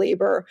Department of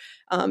Labor.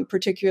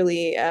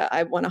 Particularly,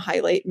 I want to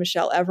highlight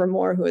Michelle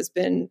Evermore, who has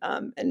been,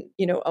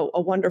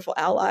 a wonderful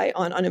ally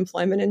on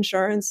unemployment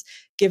insurance,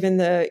 given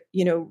the,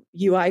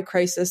 UI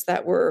crisis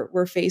that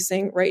we're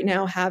facing right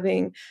now.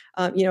 Having,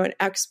 an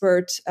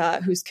expert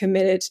who's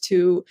committed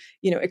to,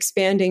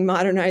 expanding,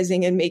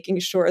 modernizing, and making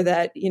sure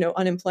that,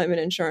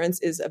 unemployment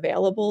insurance is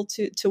available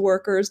to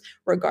workers,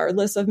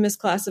 regardless of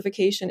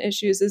misclassification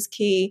issues, is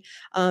key.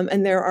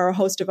 And there are a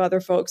host of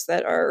other folks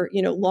that are,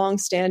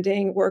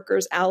 longstanding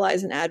workers,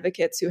 allies, and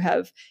advocates who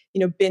have,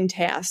 been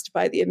tasked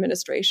by the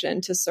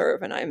administration to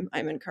serve. And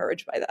I'm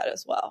encouraged by that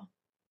as well.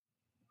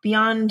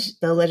 Beyond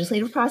the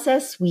legislative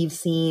process, we've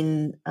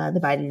seen the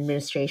Biden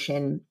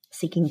administration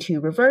seeking to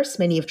reverse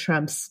many of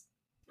Trump's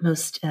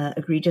most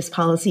egregious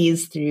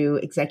policies through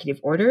executive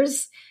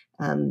orders.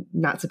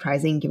 Not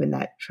surprising, given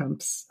that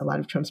a lot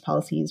of Trump's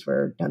policies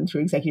were done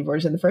through executive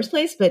orders in the first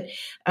place. But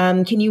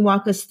can you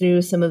walk us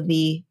through some of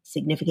the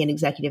significant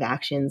executive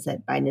actions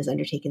that Biden has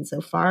undertaken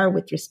so far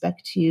with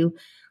respect to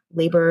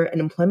labor and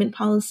employment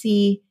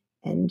policy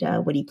and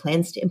what he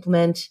plans to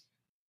implement?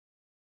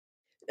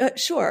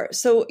 Sure.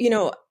 So,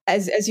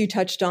 as you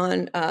touched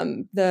on,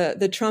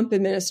 the Trump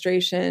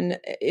administration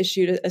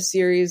issued a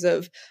series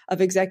of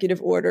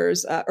executive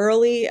orders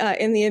early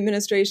in the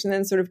administration,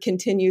 then sort of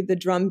continued the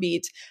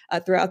drumbeat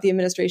throughout the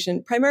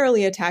administration,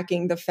 primarily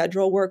attacking the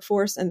federal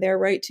workforce and their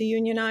right to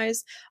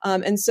unionize.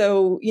 And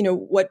so,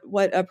 what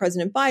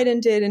President Biden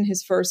did in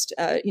his first,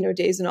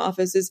 days in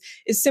office is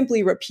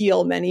simply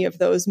repeal many of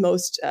those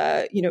most,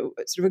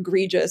 sort of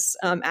egregious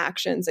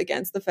actions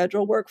against the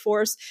federal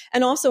workforce,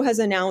 and also has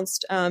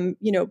announced,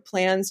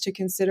 plans to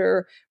consider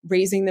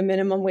raising the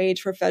minimum wage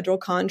for federal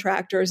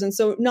contractors. And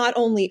so not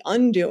only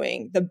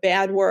undoing the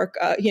bad work,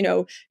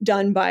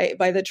 done by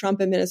the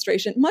Trump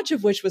administration, much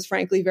of which was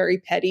frankly very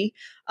petty.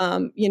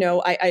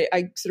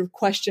 I sort of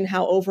question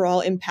how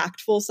overall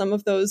impactful some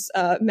of those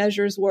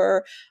measures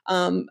were.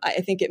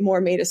 I think it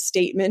more made a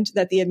statement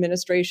that the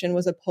administration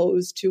was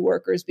opposed to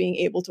workers being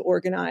able to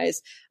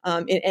organize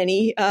in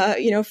any,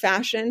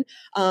 fashion.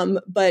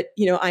 But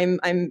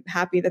I'm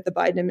happy that the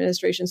Biden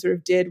administration sort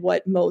of did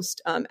what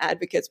most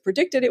advocates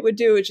predicted it would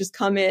do, which is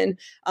come in,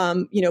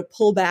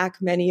 pull back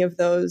many of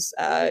those,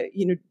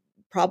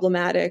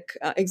 problematic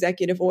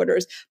executive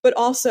orders, but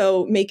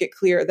also make it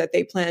clear that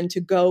they plan to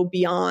go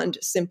beyond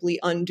simply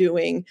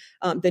undoing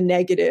the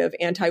negative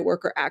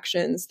anti-worker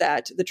actions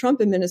that the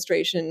Trump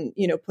administration,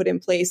 put in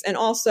place, and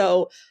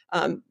also,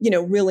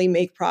 really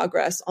make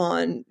progress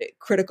on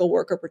critical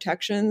worker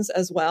protections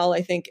as well.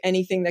 I think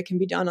anything that can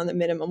be done on the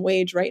minimum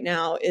wage right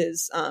now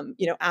is,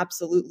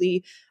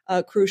 absolutely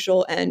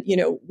crucial. And,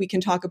 we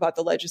can talk about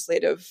the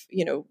legislative,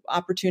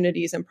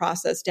 opportunities and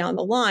process down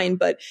the line,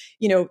 but,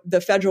 the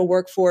federal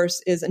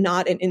workforce is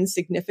not an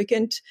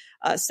insignificant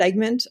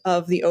segment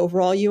of the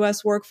overall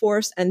U.S.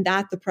 workforce, and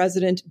that the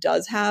president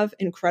does have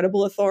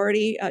incredible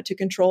authority to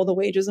control the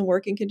wages and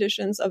working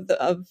conditions of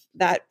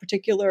that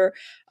particular,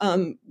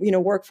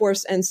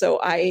 workforce. And so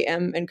I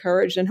am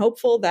encouraged and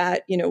hopeful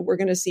that, we're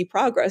going to see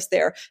progress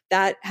there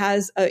that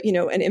has,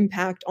 an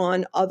impact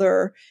on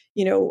other,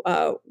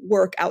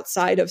 work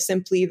outside of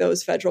simply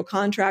those federal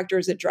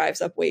contractors. It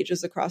drives up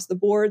wages across the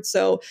board.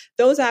 So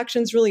those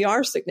actions really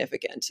are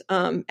significant.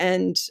 I'm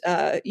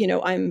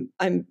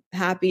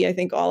happy. I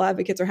think all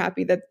advocates are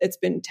happy that it's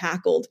been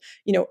tackled,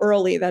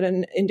 early, that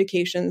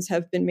indications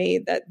have been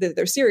made that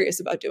they're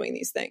serious about doing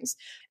these things.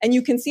 And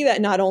you can see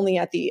that not only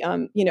at the,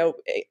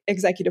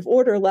 executive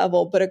order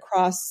level, but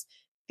across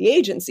the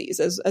agencies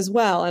as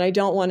well. And I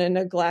don't want to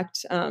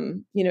neglect,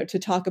 to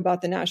talk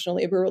about the National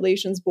Labor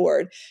Relations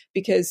Board,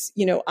 because,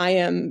 I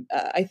am,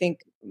 I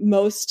think,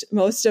 most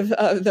of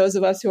those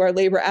of us who are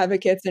labor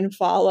advocates and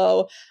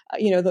follow,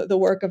 the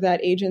work of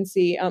that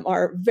agency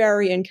are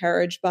very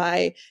encouraged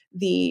by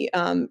the,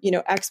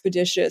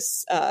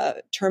 expeditious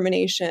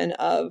termination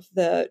of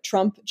the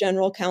Trump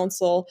general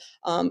counsel,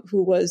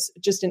 who was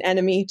just an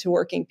enemy to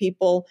working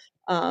people.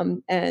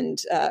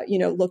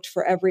 Looked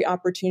for every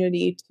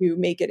opportunity to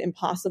make it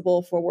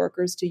impossible for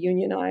workers to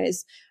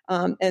unionize.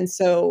 And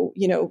so,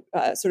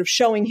 sort of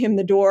showing him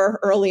the door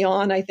early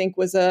on, I think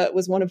was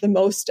one of the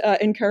most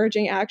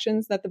encouraging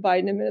actions that the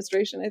Biden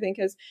administration, I think,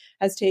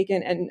 has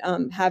taken.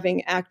 And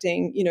having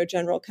acting,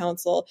 general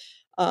counsel,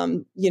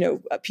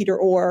 Peter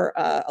Orr,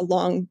 a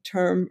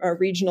long-term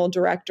regional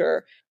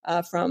director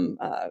from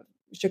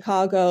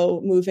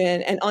Chicago move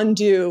in and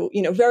undo,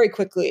 very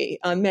quickly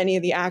many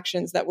of the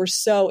actions that were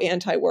so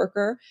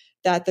anti-worker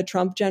that the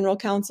Trump General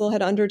Counsel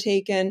had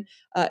undertaken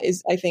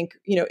is, I think,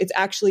 it's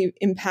actually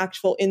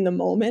impactful in the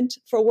moment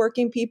for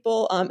working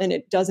people, and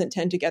it doesn't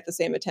tend to get the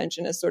same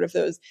attention as sort of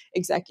those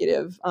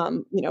executive,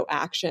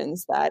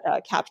 actions that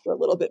capture a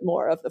little bit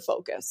more of the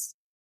focus.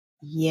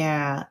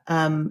 Yeah,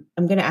 I'm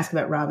going to ask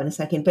about Rob in a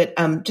second, but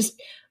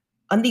just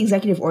on the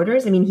executive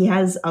orders, I mean, he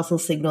has also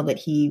signaled that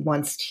he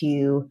wants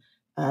to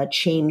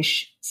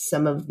change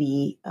some of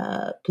the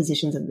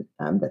positions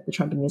that the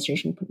Trump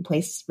administration put in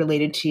place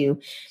related to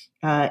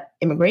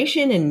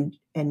immigration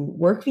and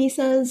work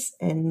visas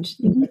and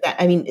things like that.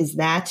 I mean, is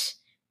that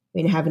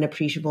going to have an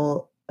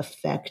appreciable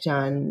effect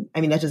on,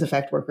 I mean, that does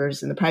affect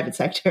workers in the private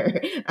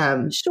sector.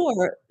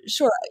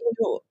 Sure.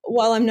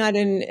 While I'm not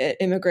an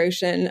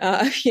immigration,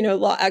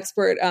 law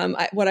expert,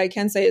 what I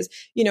can say is,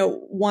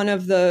 one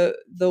of the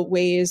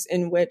ways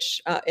in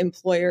which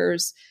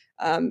employers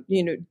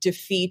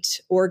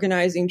defeat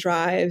organizing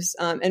drives,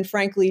 and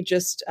frankly,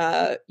 just,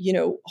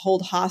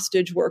 hold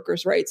hostage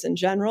workers' rights in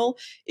general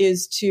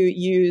is to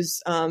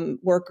use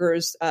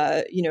workers'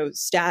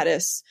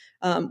 status,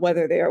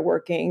 whether they are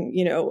working,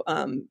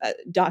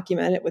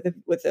 documented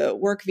with a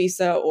work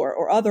visa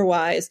or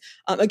otherwise,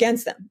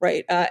 against them,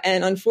 right?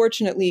 And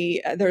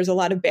unfortunately, there's a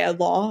lot of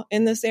bad law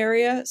in this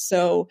area.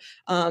 So,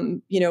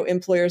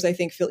 employers, I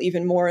think, feel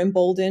even more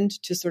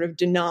emboldened to sort of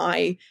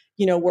deny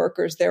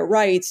workers their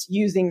rights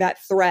using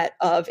that threat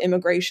of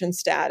immigration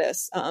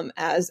status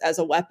as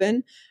a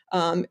weapon.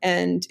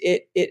 And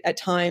it at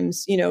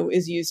times,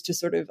 is used to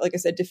sort of, like I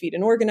said, defeat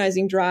an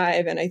organizing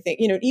drive. And I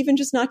think, even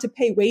just not to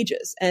pay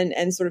wages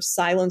and sort of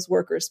silence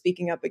workers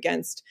speaking up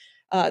against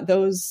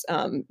those,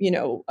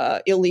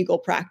 illegal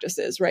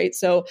practices, right?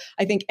 So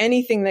I think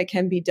anything that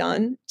can be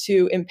done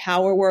to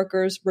empower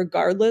workers,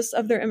 regardless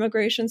of their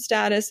immigration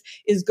status,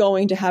 is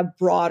going to have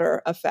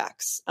broader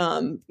effects,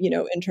 on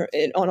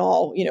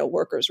all,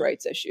 workers'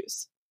 rights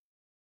issues.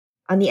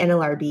 On the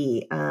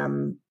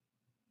NLRB,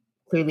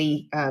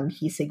 clearly,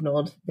 he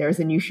signaled there's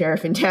a new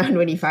sheriff in town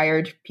when he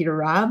fired Peter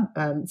Robb.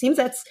 Seems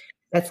that's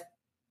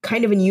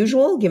kind of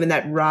unusual, given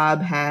that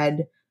Robb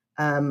had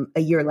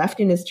a year left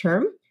in his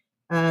term.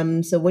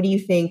 So what do you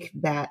think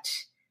that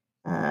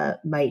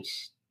might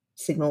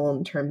signal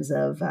in terms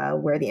of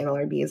where the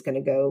NLRB is going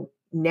to go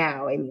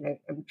now? I mean,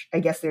 I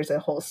guess there's a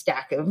whole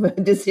stack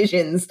of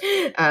decisions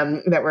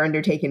that were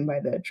undertaken by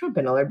the Trump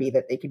NLRB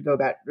that they could go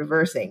about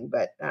reversing.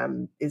 But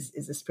is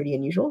this pretty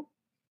unusual?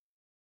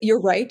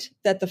 You're right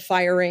that the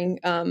firing,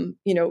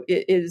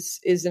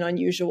 is an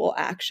unusual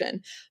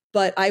action.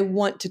 But I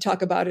want to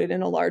talk about it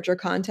in a larger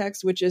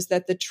context, which is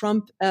that the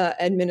Trump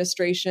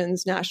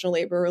administration's National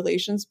Labor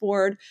Relations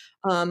Board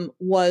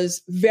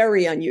was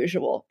very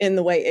unusual in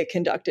the way it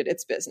conducted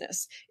its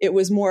business. It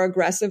was more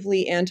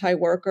aggressively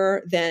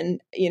anti-worker than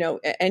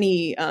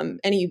any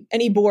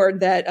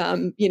board that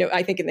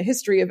I think in the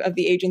history of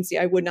the agency.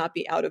 I would not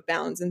be out of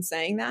bounds in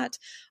saying that.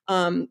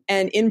 And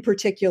in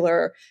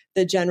particular,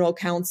 the general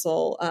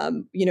counsel,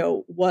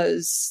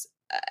 was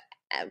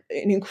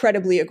an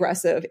incredibly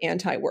aggressive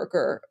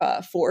anti-worker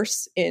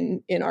force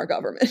in our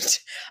government,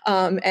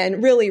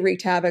 and really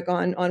wreaked havoc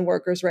on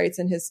workers' rights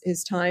in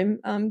his time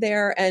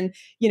there. And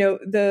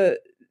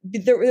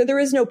there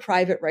is no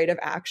private right of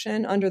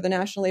action under the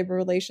National Labor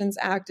Relations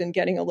Act. And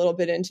getting a little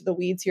bit into the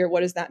weeds here, what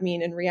does that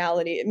mean in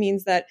reality? It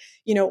means that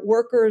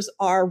workers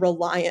are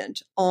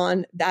reliant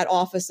on that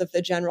office of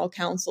the general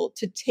counsel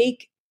to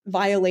take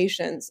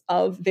violations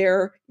of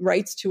their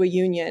rights to a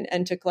union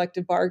and to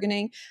collective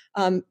bargaining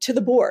to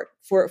the board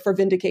for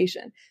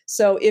vindication.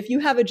 So if you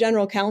have a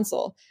general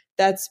counsel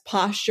that's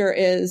posture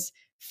is,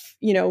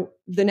 the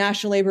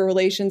National Labor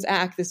Relations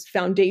Act, this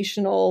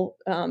foundational,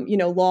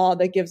 law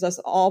that gives us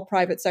all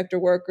private sector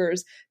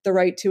workers the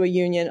right to a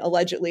union,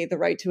 allegedly the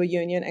right to a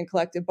union and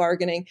collective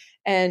bargaining,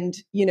 and,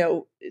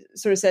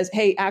 sort of says,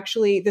 hey,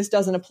 actually, this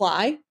doesn't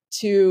apply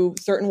to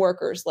certain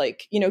workers,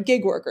 like,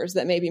 gig workers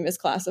that may be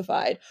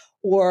misclassified,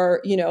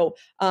 or,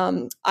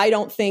 I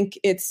don't think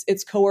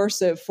it's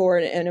coercive for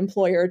an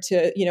employer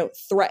to,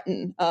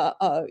 threaten,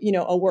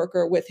 a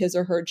worker with his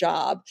or her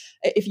job.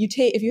 If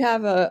you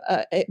have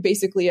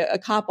basically a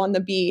cop on the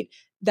beat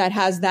that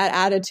has that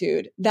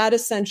attitude, that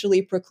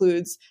essentially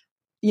precludes,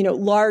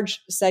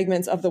 large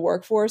segments of the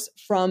workforce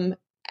from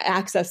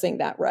accessing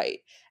that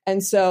right.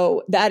 And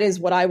so that is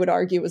what I would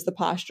argue was the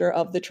posture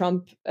of the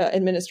Trump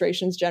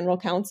administration's general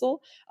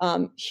counsel,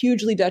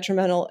 hugely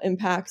detrimental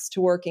impacts to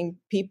working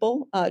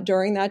people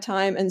during that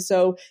time. And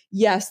so,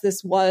 yes,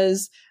 this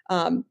was,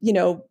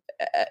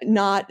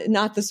 not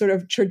the sort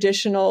of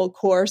traditional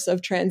course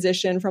of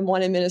transition from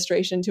one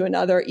administration to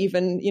another,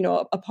 even,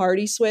 a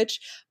party switch,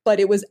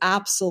 but it was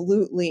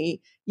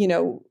absolutely,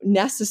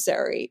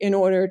 necessary in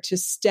order to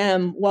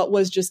stem what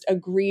was just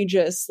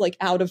egregious, like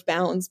out of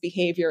bounds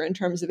behavior in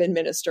terms of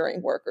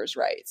administering workers'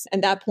 rights.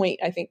 And that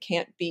point, I think,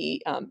 can't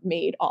be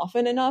made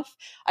often enough.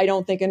 I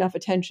don't think enough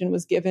attention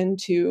was given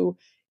to,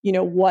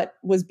 what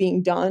was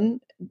being done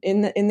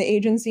in the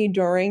agency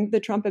during the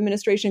Trump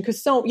administration,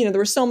 because there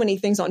were so many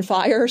things on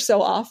fire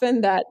so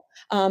often that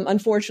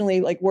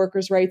unfortunately, like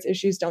workers' rights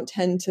issues don't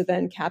tend to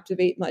then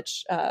captivate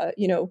much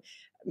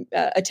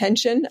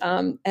attention.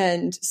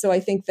 And so I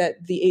think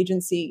that the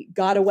agency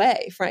got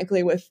away,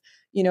 frankly, with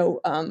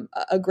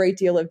a great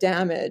deal of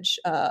damage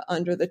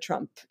under the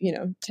Trump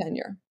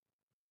tenure.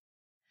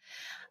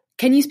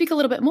 Can you speak a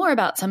little bit more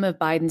about some of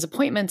Biden's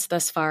appointments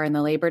thus far in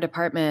the Labor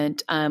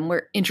Department?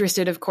 We're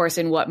interested, of course,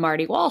 in what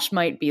Marty Walsh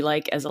might be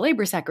like as a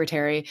labor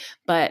secretary,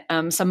 but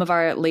some of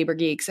our labor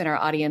geeks in our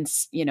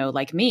audience,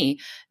 like me,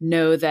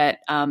 know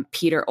that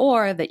Peter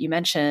Orr, that you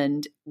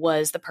mentioned,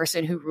 was the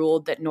person who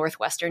ruled that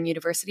Northwestern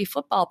University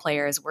football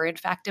players were in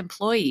fact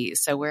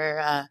employees. So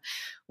we're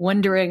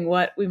wondering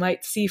what we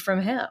might see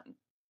from him.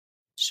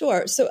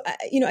 Sure. So,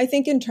 I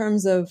think in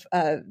terms of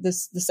the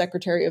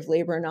Secretary of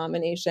Labor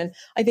nomination,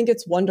 I think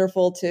it's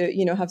wonderful to,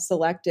 have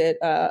selected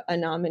a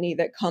nominee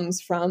that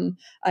comes from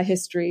a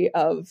history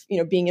of,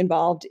 being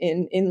involved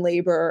in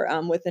labor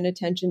with an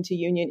attention to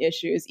union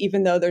issues,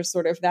 even though there's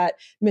sort of that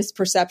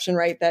misperception,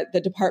 right, that the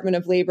Department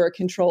of Labor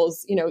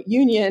controls,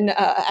 union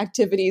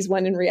activities,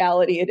 when in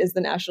reality it is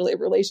the National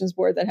Labor Relations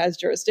Board that has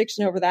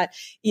jurisdiction over that.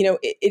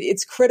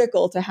 It's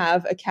critical to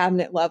have a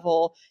cabinet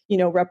level,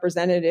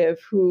 representative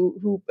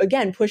who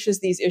again, pushes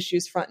these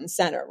issues front and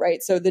center,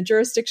 right? So the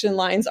jurisdiction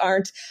lines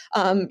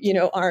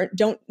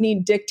don't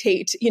need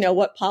dictate,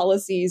 what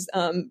policies,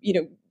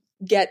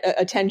 get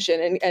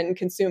attention and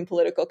consume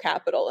political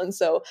capital. And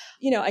so,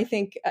 I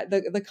think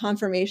the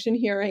confirmation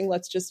hearing,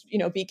 let's just,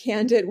 be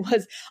candid,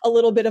 was a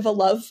little bit of a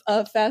love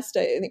fest.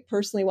 I think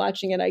personally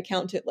watching it, I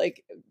count it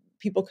like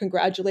people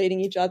congratulating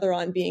each other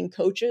on being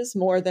coaches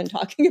more than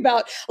talking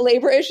about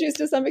labor issues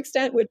to some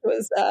extent, which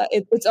was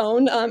its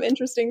own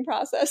interesting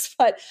process.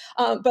 But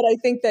I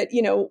think that,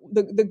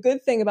 the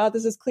good thing about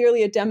this is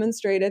clearly it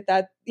demonstrated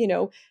that,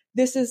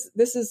 this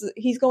is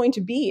he's going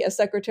to be a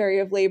Secretary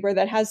of Labor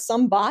that has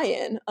some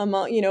buy-in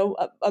among,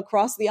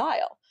 across the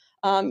aisle.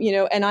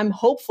 And I'm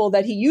hopeful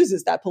that he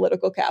uses that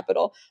political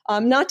capital,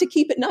 not to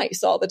keep it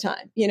nice all the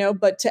time,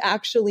 but to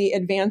actually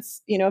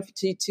advance,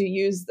 to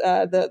use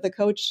the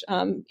coach,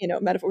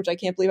 metaphor, which I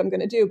can't believe I'm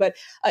going to do, but,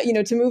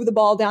 to move the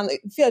ball down the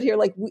field here,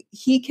 like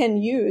he can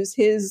use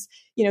his,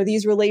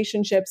 these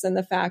relationships and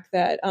the fact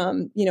that,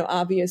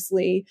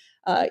 obviously,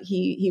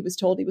 he was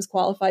told he was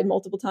qualified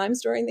multiple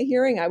times during the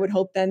hearing. I would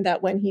hope then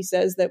that when he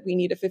says that we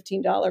need a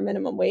 $15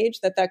 minimum wage,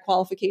 that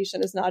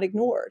qualification is not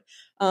ignored.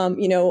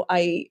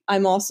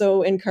 I'm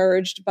also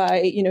encouraged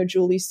by,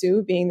 Julie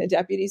Su being the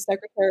deputy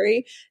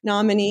secretary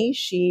nominee.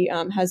 She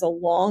has a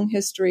long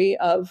history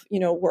of,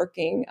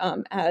 working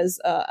as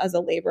a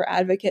labor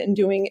advocate and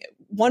doing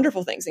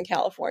wonderful things in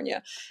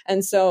California.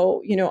 And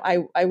so,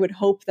 I would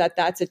hope that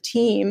that's a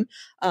team,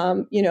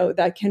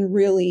 that can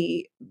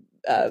really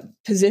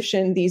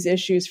position these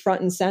issues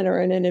front and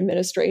center in an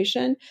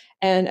administration.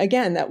 And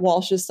again, that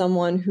Walsh is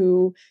someone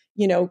who,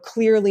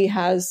 clearly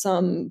has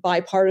some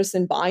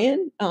bipartisan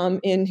buy-in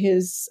in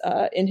his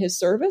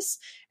service.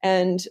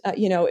 And,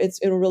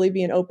 it'll really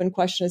be an open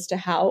question as to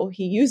how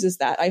he uses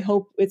that. I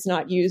hope it's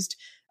not used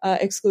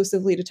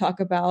exclusively to talk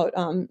about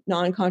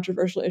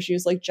non-controversial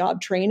issues like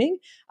job training,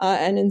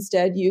 and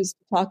instead used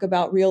to talk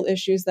about real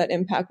issues that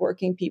impact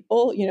working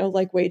people,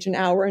 like wage and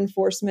hour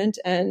enforcement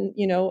and,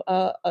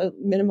 a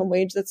minimum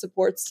wage that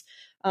supports,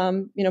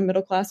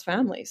 middle-class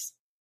families.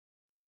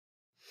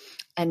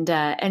 And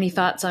any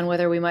thoughts on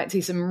whether we might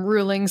see some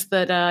rulings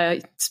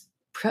that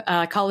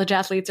college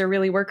athletes are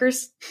really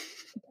workers?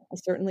 I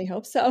certainly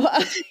hope so.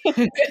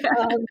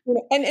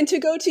 And to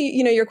go to,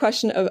 your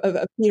question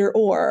of Peter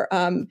Orr,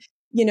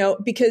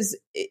 because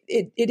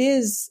it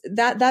is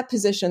that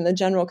position, the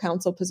general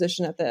counsel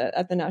position at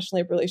the National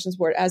Labor Relations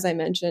Board, as I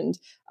mentioned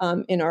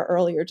in our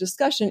earlier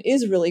discussion,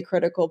 is really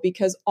critical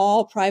because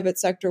all private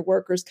sector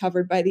workers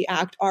covered by the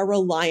Act are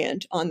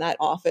reliant on that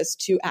office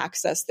to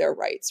access their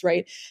rights,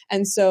 right?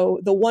 And so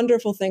the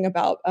wonderful thing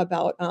about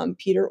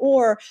Peter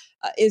Orr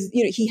is,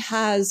 he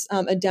has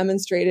a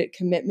demonstrated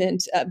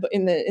commitment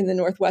in the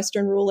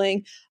Northwestern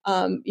ruling.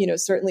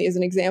 Certainly is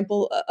an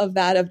example of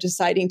that, of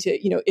deciding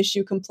to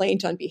issue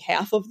complaint on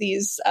behalf of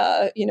these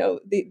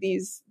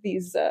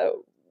these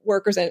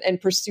workers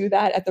and pursue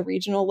that at the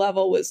regional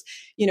level was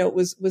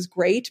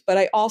great. But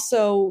I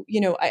also,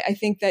 I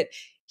think that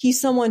he's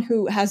someone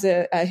who has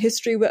a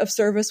history of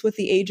service with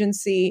the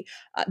agency.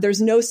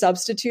 There's no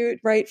substitute,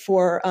 right,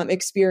 for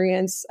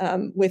experience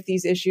with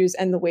these issues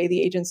and the way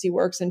the agency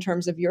works in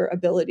terms of your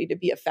ability to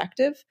be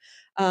effective.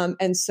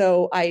 And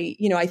so I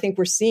think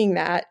we're seeing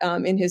that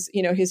in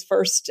his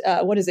first,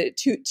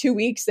 2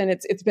 weeks, and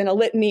it's been a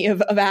litany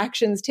of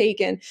actions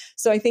taken.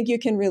 So I think you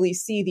can really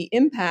see the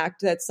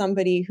impact that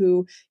somebody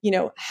who,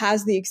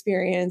 has the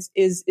experience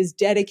is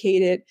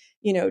dedicated,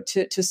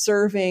 to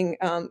serving,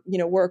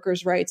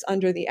 workers' rights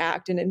under the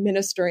Act and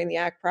administering the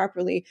Act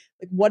properly.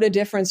 Like what a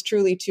difference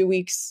truly 2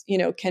 weeks,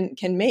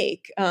 can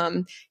make.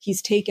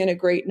 He's taken a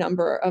great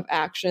number of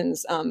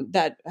actions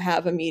that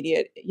have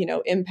immediate,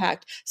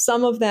 impact.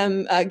 Some of them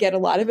him get a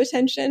lot of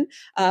attention.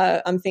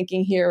 I'm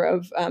thinking here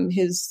of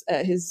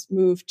his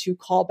move to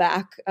call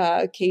back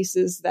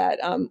cases that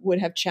would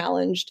have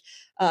challenged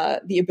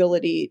the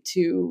ability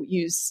to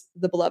use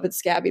the beloved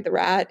Scabby the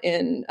Rat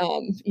in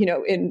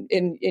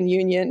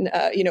union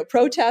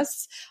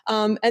protests.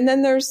 And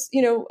then there's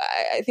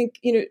I think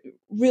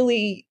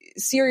really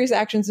serious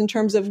actions in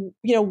terms of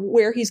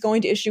where he's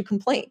going to issue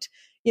complaint.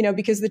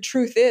 Because the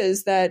truth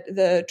is that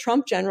the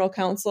Trump General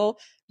Counsel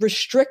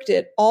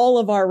restricted all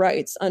of our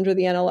rights under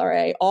the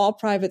NLRA, all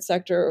private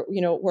sector,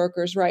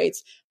 workers'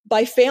 rights,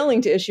 by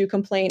failing to issue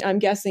complaint, I'm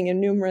guessing in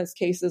numerous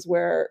cases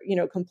where,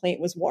 complaint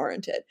was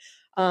warranted.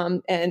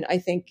 And I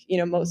think,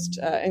 most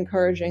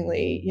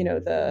encouragingly,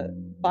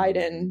 the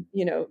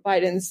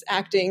Biden's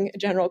acting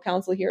general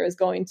counsel here is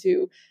going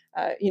to,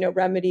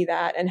 remedy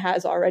that and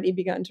has already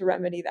begun to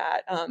remedy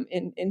that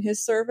in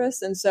his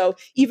service. And so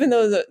even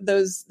though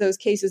those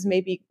cases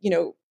may be,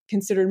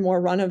 considered more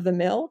run of the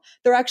mill,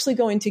 they're actually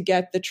going to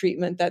get the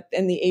treatment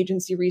and the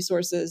agency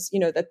resources,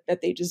 that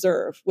they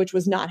deserve, which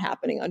was not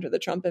happening under the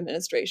Trump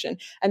administration.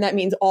 And that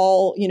means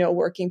all,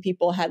 working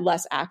people had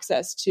less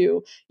access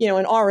to,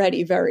 an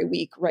already very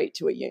weak right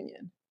to a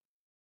union.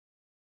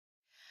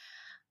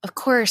 Of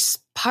course,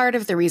 part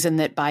of the reason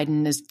that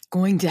Biden is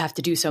going to have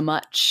to do so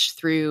much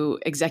through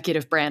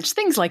executive branch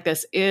things like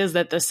this is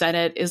that the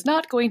Senate is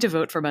not going to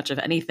vote for much of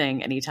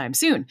anything anytime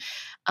soon.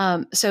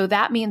 So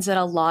that means that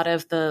a lot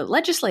of the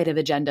legislative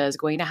agenda is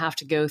going to have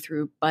to go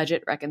through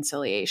budget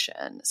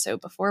reconciliation. So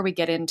before we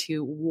get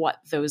into what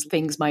those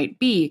things might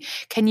be,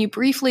 can you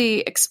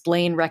briefly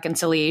explain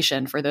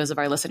reconciliation for those of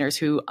our listeners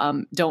who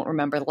don't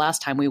remember the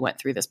last time we went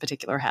through this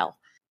particular hell?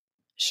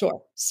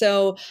 Sure.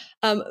 So,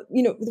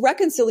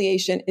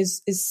 reconciliation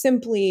is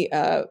simply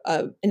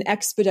an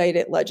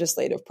expedited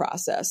legislative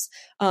process.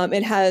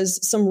 It has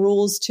some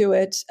rules to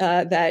it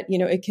that,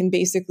 it can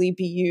basically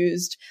be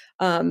used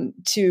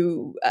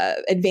to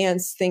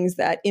advance things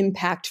that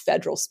impact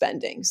federal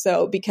spending.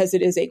 So because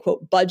it is a,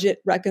 quote,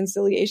 budget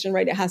reconciliation,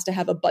 right, it has to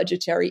have a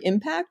budgetary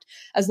impact.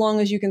 As long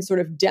as you can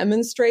sort of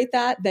demonstrate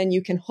that, then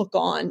you can hook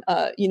on,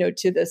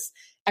 to this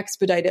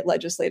expedited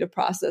legislative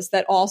process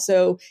that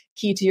also,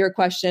 key to your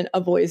question,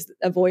 avoids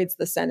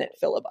the Senate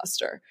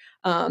filibuster.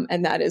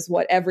 And that is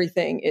what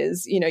everything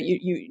is,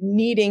 you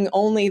needing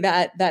only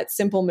that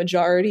simple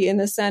majority in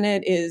the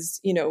Senate is,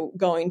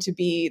 going to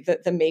be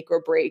the make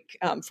or break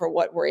for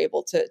what we're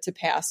able to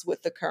pass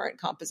with the current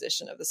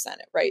composition of the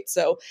Senate, right?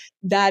 So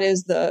that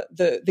is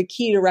the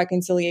key to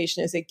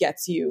reconciliation is it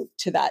gets you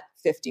to that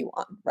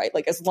 51, right?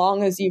 Like as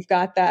long as you've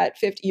got that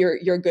 50,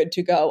 you're good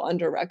to go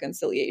under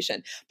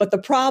reconciliation. But the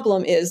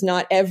problem is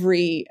not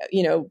every,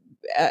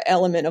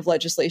 element of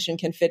legislation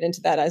can fit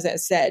into that. As I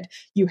said,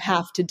 you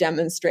have to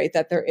demonstrate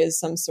that there is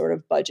some sort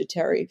of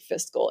budgetary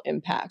fiscal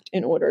impact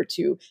in order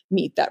to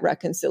meet that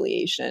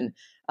reconciliation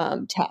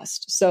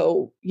test.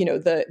 So,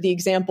 the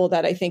example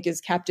that I think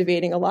is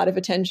captivating a lot of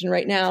attention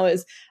right now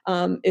is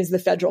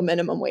the federal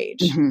minimum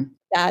wage. Mm-hmm.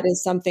 That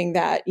is something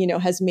that,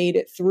 has made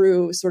it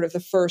through sort of the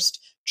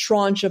first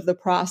tranche of the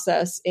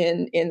process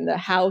in the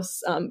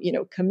House,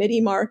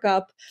 committee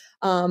markup.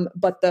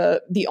 But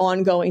the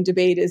ongoing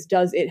debate is,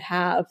 does it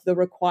have the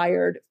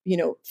required,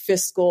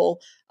 fiscal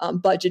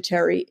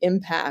budgetary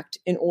impact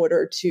in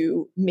order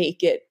to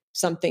make it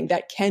something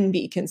that can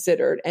be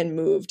considered and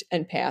moved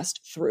and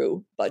passed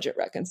through budget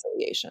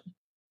reconciliation?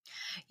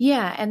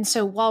 Yeah. And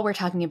so while we're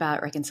talking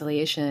about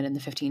reconciliation and the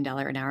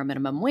 $15 an hour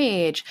minimum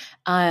wage,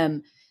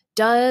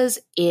 does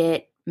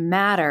it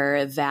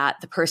matter that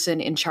the person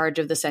in charge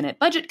of the Senate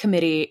Budget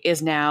Committee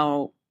is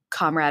now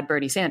Comrade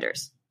Bernie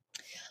Sanders?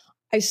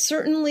 I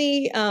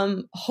certainly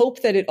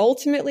hope that it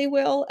ultimately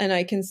will. And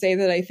I can say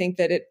that I think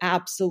that it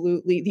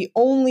absolutely, the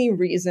only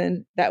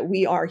reason that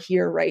we are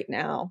here right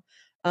now,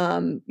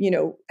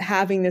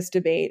 having this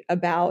debate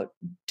about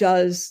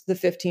does the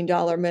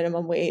 $15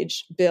 minimum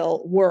wage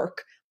bill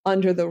work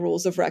under the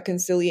rules of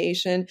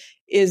reconciliation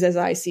is, as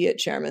I see it,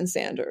 Chairman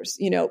Sanders,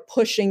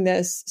 pushing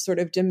this, sort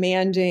of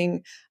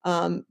demanding,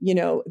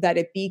 that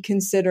it be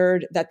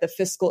considered, that the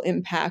fiscal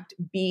impact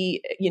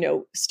be,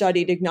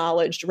 studied,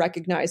 acknowledged,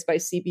 recognized by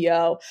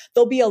CBO.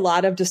 There'll be a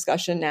lot of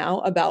discussion now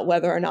about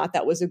whether or not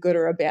that was a good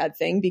or a bad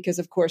thing, because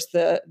of course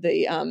the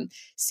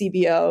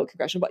CBO,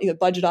 Congressional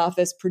Budget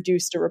Office,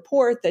 produced a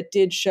report that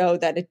did show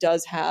that it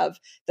does have,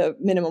 the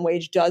minimum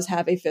wage does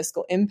have a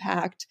fiscal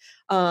impact.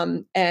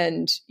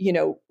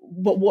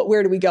 But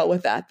where do we go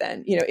with that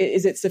then?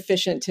 Is it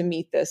sufficient to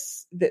meet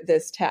this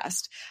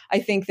test? I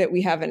think that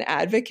we have an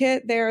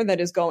advocate there that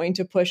is going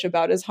to push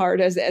about as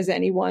hard as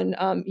anyone,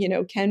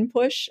 can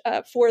push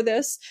for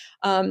this.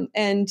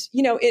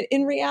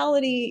 In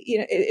reality,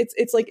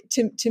 it's like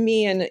to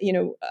me, and,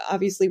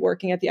 obviously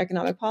working at the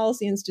Economic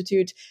Policy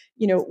Institute,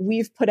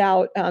 we've put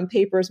out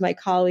papers, my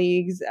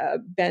colleagues,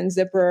 Ben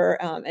Zipper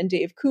and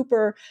Dave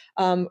Cooper,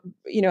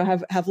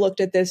 have looked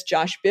at this.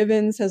 Josh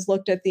Bivens has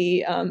looked at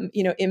the,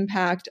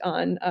 impact impact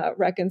on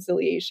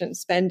reconciliation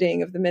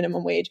spending of the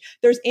minimum wage.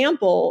 There's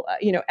ample,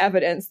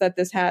 evidence that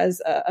this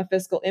has a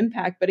fiscal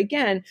impact. But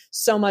again,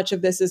 so much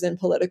of this is in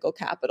political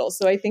capital.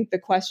 So I think the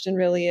question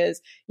really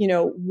is,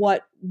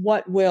 what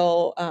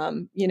will,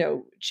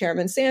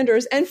 Chairman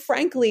Sanders and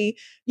frankly,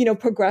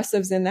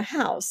 progressives in the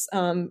House,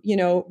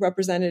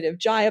 Representative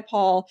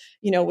Jayapal,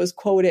 was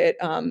quoted,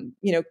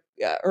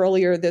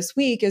 earlier this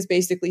week as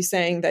basically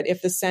saying that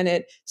if the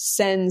Senate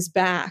sends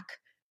back,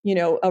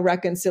 a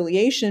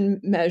reconciliation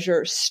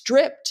measure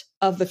stripped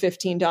of the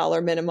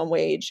 $15 minimum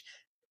wage,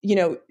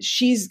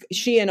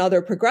 she and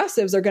other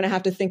progressives are going to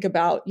have to think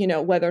about,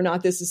 whether or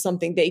not this is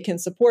something they can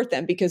support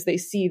them, because they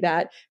see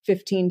that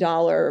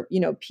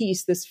 $15,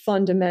 piece, this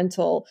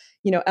fundamental,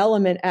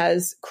 element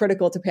as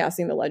critical to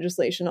passing the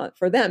legislation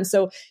for them.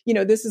 So,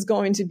 this is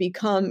going to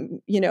become,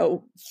 a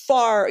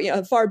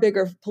far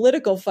bigger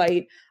political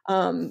fight,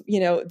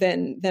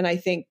 than I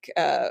think,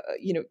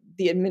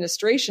 the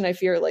administration, I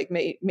fear like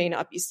may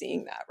not be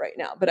seeing that right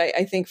now. But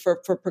I think for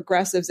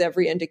progressives,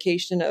 every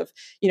indication of,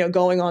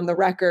 going on the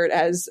record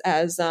as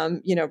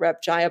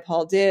Rep.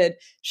 Jayapal did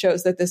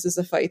shows that this is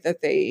a fight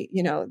that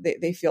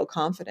they feel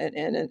confident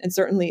in. And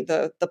certainly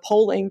the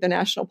polling, the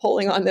national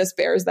polling on this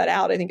bears that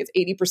out. I think it's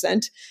 80%,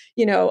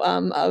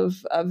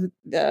 of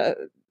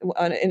the,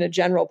 in a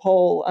general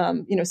poll,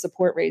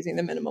 support raising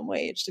the minimum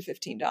wage to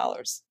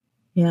 $15.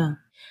 Yeah.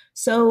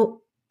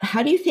 So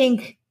how do you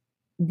think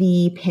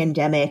the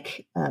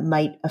pandemic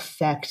might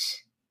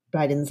affect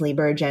Biden's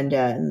labor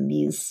agenda in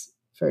these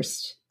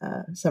first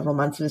several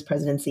months of his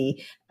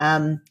presidency?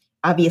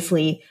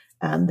 Obviously,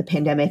 the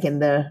pandemic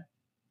and the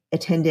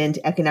attendant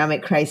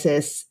economic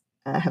crisis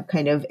have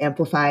kind of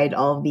amplified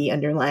all of the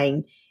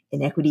underlying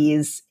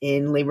inequities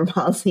in labor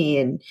policy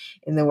and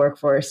in the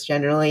workforce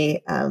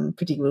generally,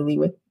 particularly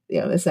with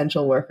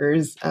essential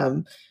workers.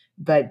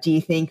 But do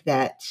you think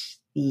that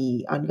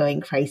the ongoing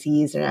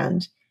crises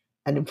around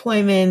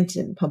unemployment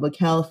and public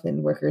health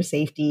and worker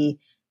safety,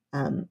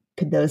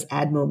 could those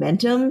add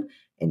momentum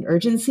and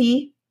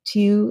urgency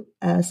to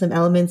some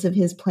elements of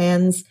his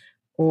plans,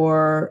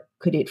 or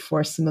could it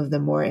force some of the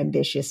more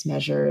ambitious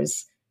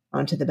measures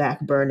onto the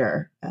back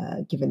burner,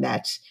 given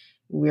that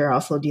we're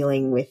also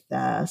dealing with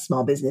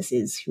small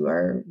businesses who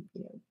are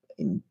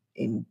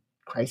in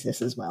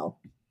crisis as well?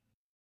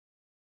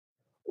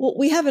 Well,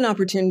 we have an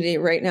opportunity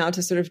right now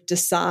to sort of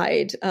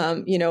decide,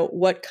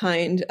 what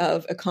kind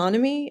of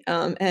economy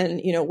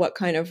and, what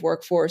kind of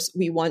workforce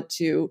we want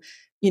to,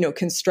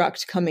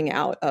 construct coming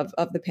out of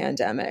the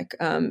pandemic,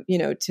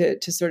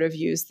 to sort of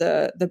use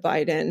the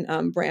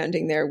Biden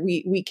branding there.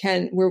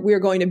 We're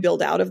going to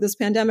build out of this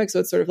pandemic. So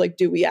it's sort of like,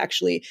 do we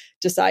actually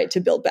decide to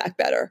build back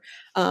better?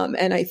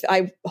 And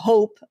I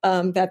hope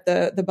that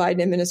the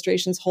Biden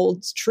administration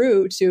holds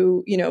true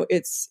to,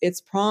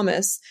 its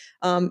promise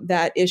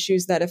that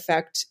issues that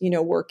affect,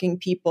 working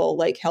people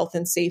like health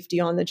and safety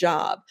on the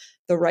job,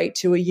 the right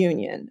to a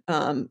union,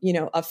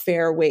 a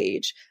fair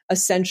wage,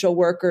 essential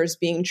workers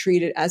being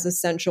treated as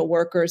essential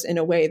workers in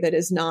a way that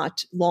is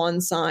not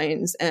lawn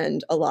signs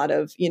and a lot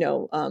of,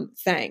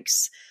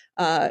 thanks,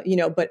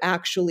 but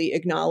actually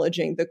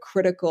acknowledging the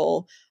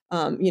critical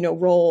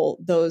role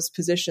those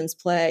positions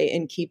play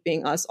in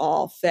keeping us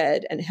all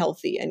fed and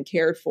healthy and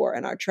cared for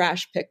and our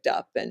trash picked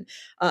up. And,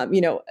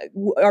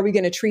 are we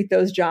going to treat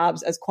those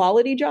jobs as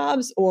quality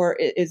jobs, or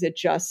is it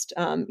just,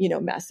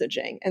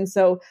 messaging? And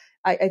so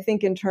I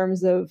think in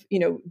terms of,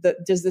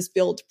 does this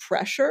build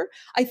pressure?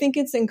 I think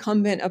it's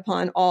incumbent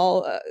upon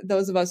all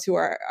those of us who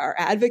are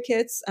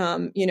advocates,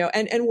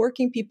 and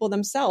working people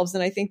themselves.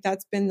 And I think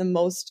that's been the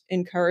most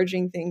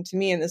encouraging thing to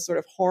me in this sort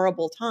of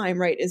horrible time,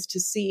 right, is to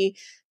see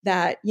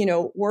that,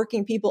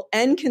 working people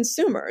and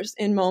consumers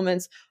in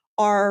moments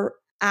are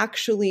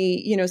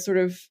actually, sort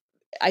of,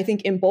 I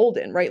think,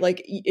 emboldened, right?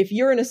 Like if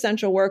you're an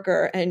essential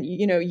worker and,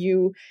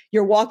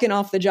 you're walking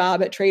off the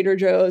job at Trader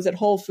Joe's, at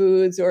Whole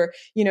Foods, or,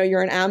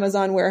 you're an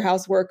Amazon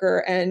warehouse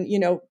worker and,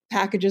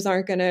 packages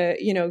aren't going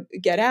to,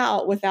 get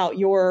out without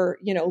your,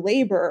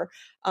 labor.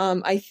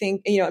 I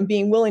think, and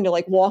being willing to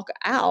like walk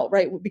out,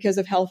 right, because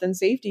of health and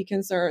safety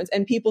concerns,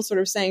 and people sort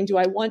of saying, do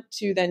I want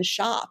to then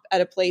shop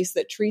at a place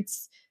that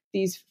treats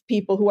these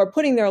people who are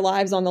putting their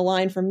lives on the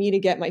line for me to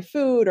get my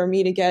food or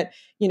me to get,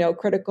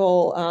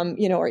 critical,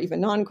 or even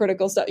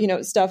non-critical stuff,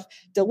 stuff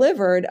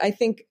delivered. I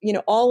think,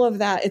 all of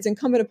that, it's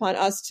incumbent upon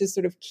us to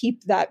sort of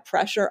keep that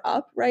pressure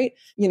up, right?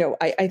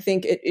 I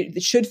think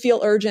it should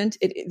feel urgent.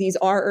 These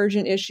are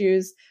urgent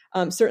issues.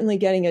 Certainly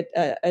getting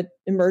a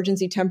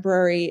emergency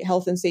temporary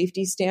health and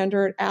safety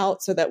standard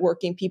out so that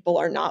working people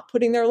are not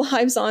putting their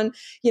lives on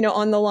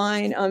the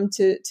line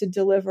to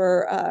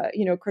deliver,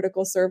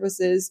 critical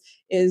services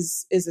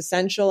is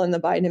essential. And the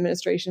Biden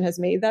administration has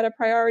made that a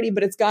priority,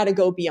 but it's got to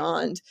go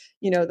beyond,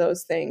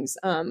 those things.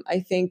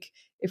 I think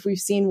if we've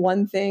seen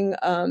one thing,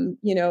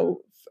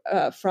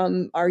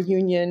 from our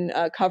union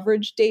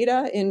coverage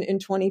data in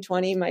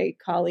 2020, my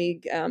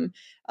colleague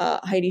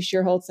Heidi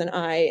Shearholtz and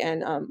I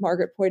and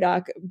Margaret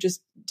Poydock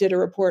just did a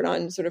report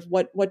on sort of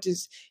what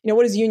does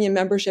union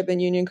membership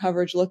and union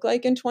coverage look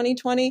like in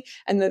 2020.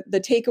 And the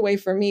takeaway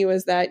for me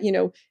was that,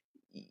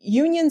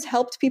 unions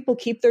helped people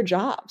keep their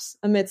jobs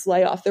amidst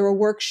layoff. There were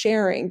work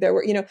sharing. There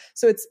were,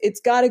 so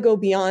it's got to go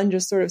beyond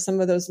just sort of some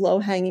of those low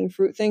hanging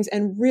fruit things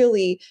and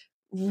really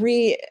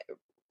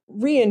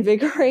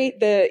reinvigorate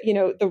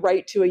the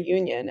right to a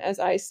union, as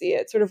I see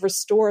it, sort of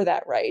restore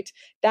that right.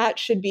 That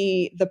should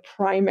be the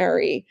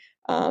primary,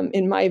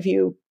 in my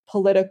view,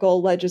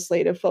 political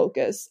legislative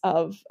focus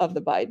of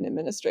the Biden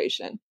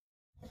administration.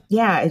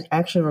 Yeah, I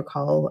actually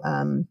recall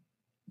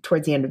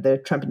towards the end of the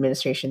Trump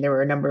administration, there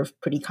were a number of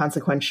pretty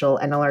consequential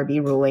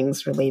NLRB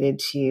rulings related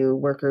to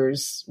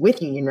workers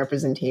with union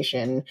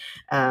representation,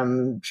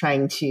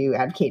 trying to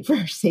advocate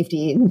for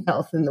safety and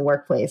health in the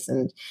workplace.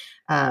 And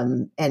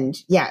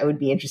yeah, it would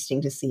be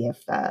interesting to see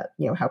if,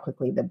 how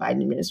quickly the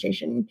Biden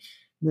administration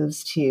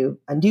moves to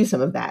undo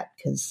some of that,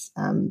 because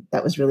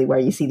that was really where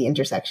you see the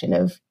intersection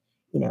of,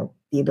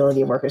 the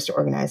ability of workers to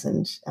organize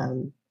and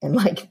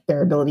like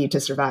their ability to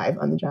survive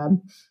on the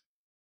job.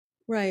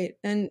 Right.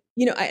 And,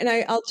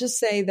 I'll just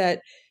say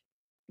that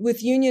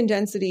with union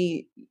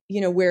density,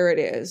 where it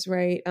is,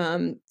 right,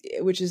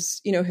 which is,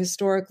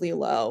 historically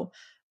low,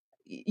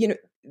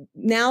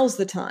 now's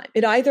the time.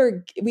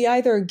 We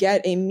either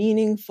get a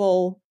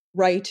meaningful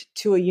right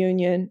to a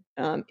union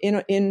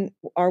in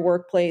our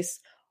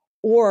workplace,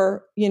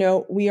 or,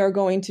 we are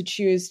going to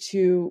choose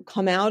to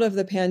come out of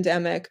the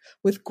pandemic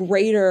with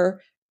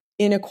greater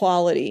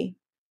inequality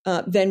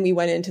than we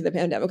went into the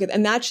pandemic with.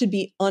 And that should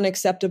be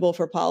unacceptable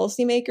for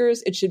policymakers.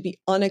 It should be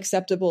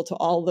unacceptable to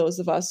all those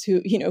of us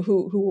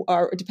who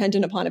are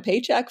dependent upon a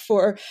paycheck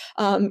for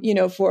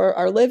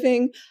our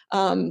living.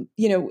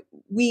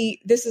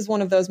 This is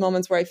one of those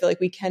moments where I feel like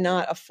we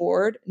cannot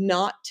afford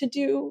not to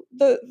do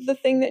the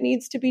thing that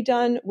needs to be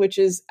done, which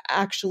is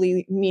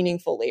actually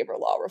meaningful labor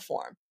law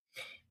reform.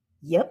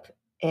 Yep.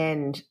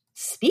 And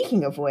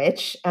speaking of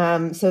which,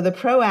 so the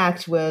PRO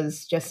Act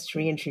was just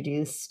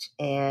reintroduced,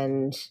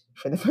 and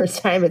for the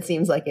first time, it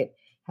seems like it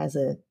has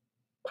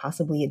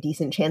possibly a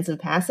decent chance of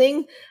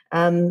passing.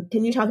 Can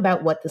you talk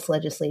about what this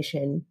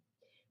legislation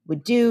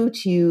would do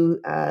to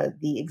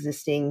the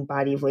existing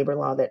body of labor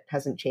law that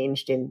hasn't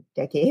changed in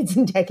decades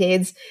and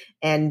decades,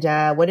 and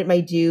what it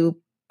might do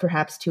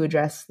perhaps to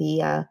address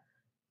the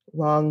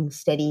long,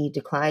 steady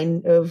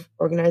decline of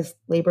organized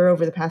labor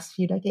over the past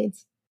few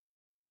decades?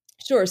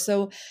 Sure.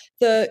 So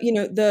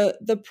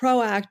the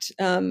PRO Act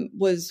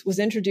was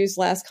introduced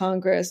last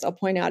Congress. I'll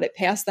point out it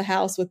passed the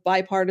House with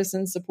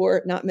bipartisan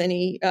support. Not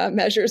many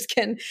measures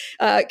can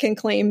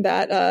claim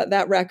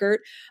that record,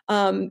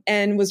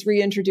 and was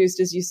reintroduced,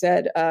 as you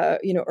said,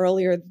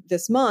 earlier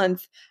this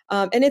month.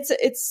 And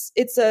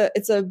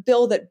it's a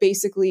bill that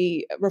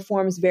basically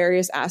reforms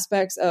various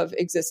aspects of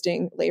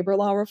existing labor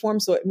law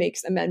reform. So it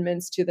makes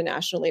amendments to the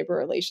National Labor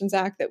Relations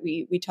Act that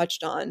we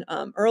touched on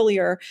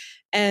earlier.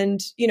 And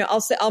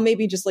I'll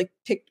maybe just like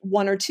pick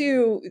one or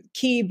two,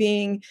 key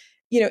being,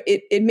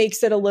 it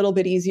makes it a little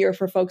bit easier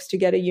for folks to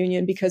get a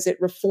union because it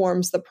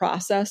reforms the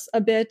process a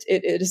bit.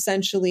 It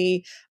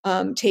essentially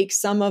takes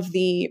some of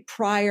the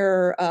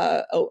prior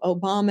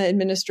Obama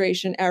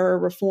administration era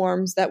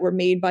reforms that were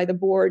made by the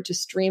board to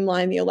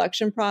streamline the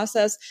election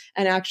process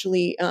and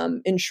actually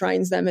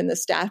enshrines them in the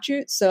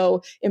statute.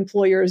 So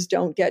employers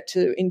don't get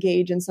to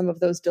engage in some of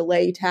those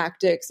delay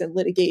tactics and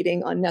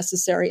litigating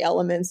unnecessary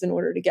elements in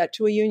order to get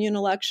to a union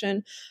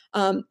election.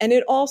 And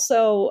it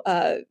also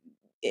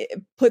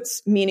it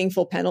puts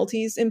meaningful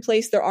penalties in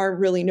place. There are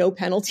really no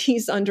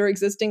penalties under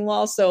existing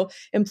law, so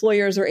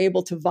employers are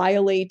able to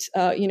violate,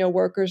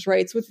 workers'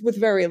 rights with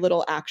very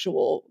little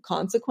actual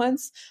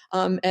consequence.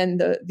 And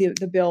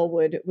the bill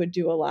would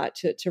do a lot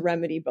to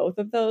remedy both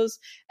of those.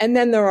 And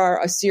then there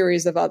are a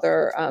series of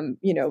other,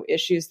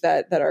 issues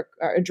that are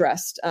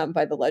addressed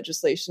by the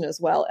legislation as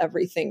well.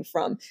 Everything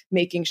from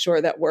making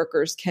sure that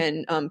workers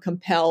can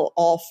compel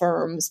all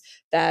firms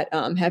that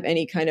have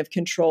any kind of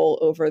control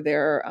over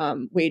their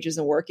wages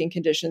and working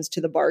conditions to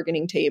the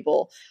bargaining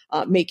table,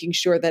 making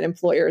sure that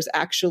employers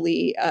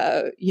actually,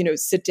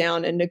 sit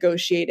down and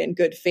negotiate in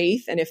good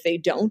faith. And if they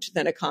don't,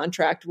 then a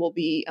contract will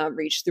be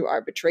reached through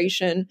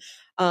arbitration.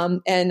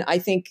 And I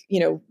think,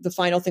 the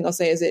final thing I'll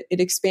say is it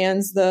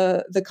expands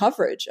the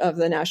coverage of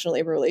the National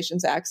Labor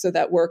Relations Act so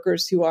that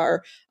workers who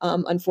are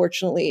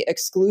unfortunately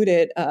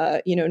excluded,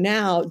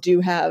 now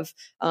do have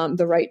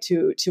the right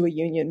to a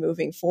union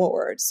moving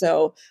forward.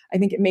 So I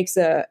think it makes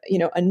a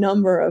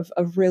number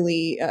of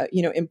really,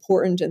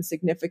 important and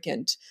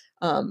significant,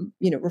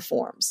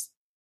 reforms.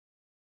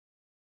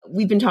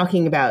 We've been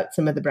talking about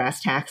some of the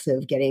brass tacks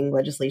of getting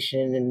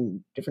legislation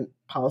and different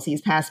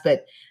policies passed,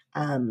 but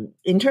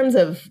in terms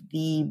of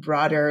the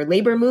broader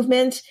labor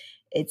movement,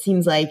 it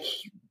seems like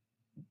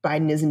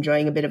Biden is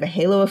enjoying a bit of a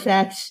halo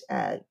effect,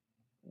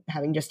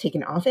 having just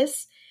taken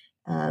office.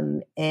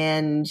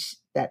 And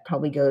that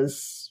probably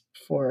goes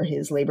for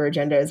his labor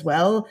agenda as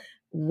well.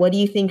 What do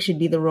you think should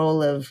be the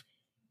role of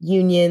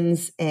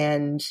unions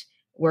and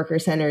worker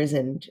centers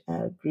and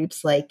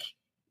groups like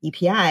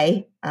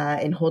EPI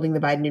in holding the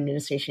Biden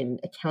administration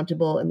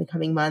accountable in the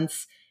coming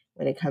months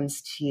when it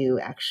comes to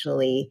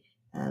actually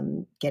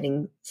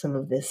getting some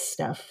of this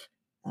stuff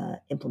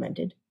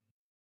implemented?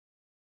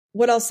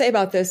 what I'll say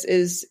about this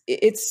is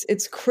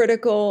it's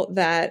critical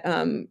that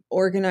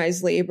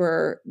organized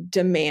labor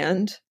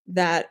demand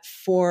that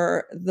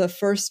for the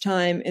first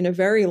time in a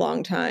very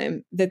long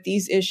time, that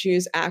these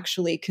issues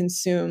actually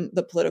consume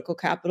the political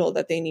capital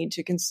that they need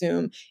to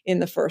consume in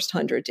the first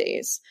 100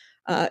 days.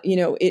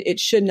 It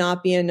should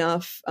not be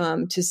enough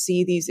to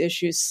see these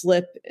issues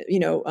slip,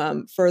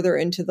 further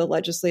into the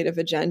legislative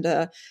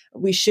agenda.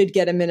 We should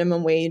get a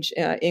minimum wage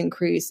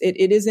increase.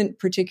 It isn't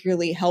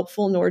particularly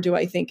helpful, nor do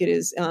I think it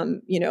is,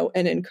 an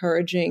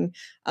encouraging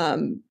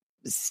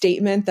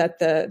statement that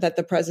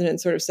the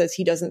president sort of says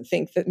he doesn't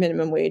think that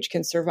minimum wage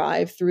can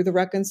survive through the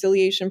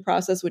reconciliation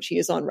process, which he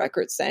is on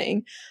record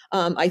saying.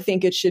 I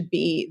think it should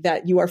be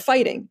that you are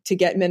fighting to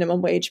get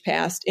minimum wage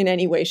passed in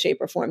any way, shape,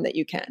 or form that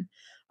you can.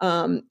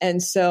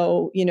 And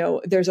so,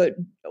 there's a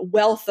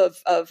wealth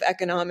of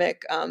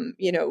economic,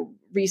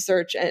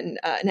 research and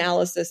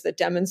analysis that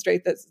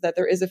demonstrate that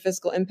there is a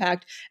fiscal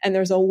impact. And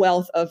there's a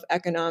wealth of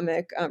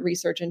economic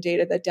research and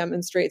data that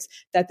demonstrates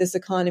that this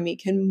economy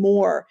can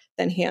more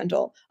than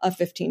handle a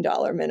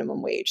 $15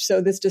 minimum wage.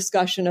 So this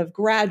discussion of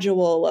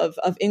gradual,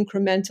 of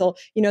incremental,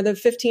 the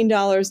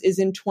 $15 is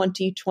in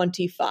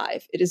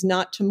 2025. It is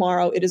not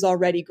tomorrow. It is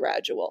already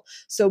gradual.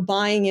 So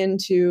buying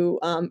into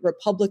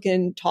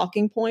Republican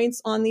talking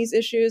points on these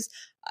issues,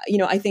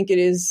 I think it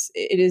is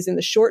in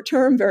the short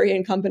term very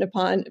incumbent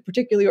upon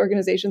particularly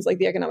organizations like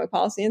the Economic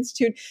Policy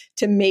Institute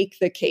to make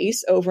the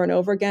case over and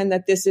over again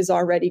that this is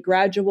already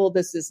gradual.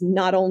 This is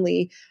not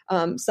only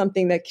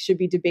something that should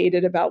be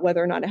debated about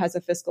whether or not it has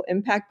a fiscal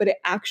impact, but it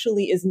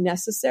actually is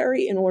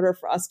necessary in order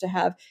for us to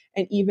have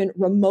an even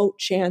remote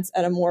chance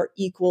at a more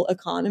equal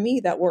economy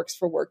that works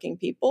for working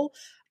people.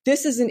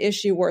 This is an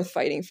issue worth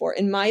fighting for.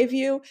 In my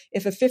view,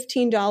 if a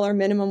 $15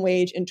 minimum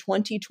wage in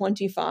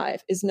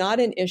 2025 is not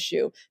an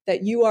issue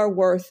that you are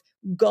worth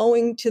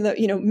going to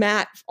the,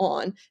 mat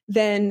on,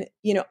 then,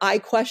 I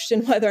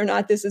question whether or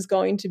not this is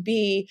going to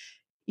be,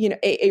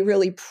 a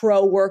really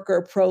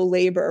pro-worker,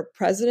 pro-labor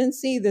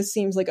presidency. This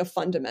seems like a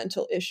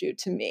fundamental issue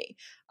to me.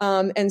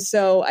 And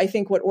so I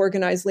think what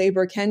organized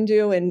labor can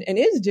do and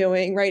is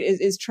doing, right,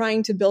 is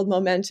trying to build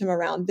momentum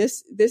around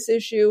this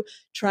issue,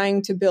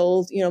 trying to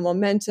build,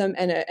 momentum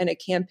and a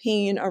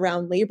campaign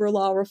around labor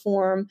law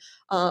reform.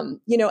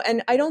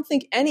 And I don't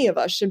think any of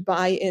us should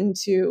buy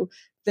into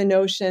the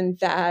notion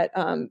that,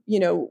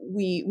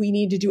 we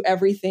need to do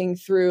everything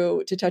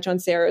through, to touch on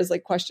Sarah's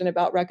question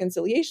about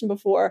reconciliation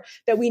before,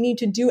 that we need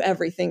to do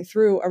everything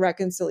through a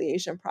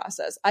reconciliation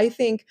process. I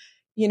think,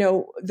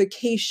 the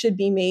case should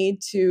be made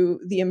to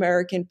the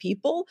American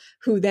people,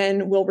 who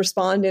then will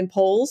respond in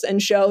polls and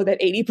show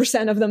that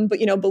 80% of them,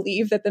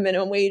 believe that the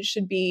minimum wage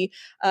should be,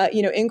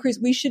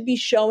 increased. We should be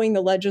showing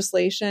the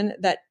legislation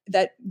that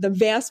the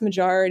vast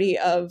majority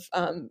of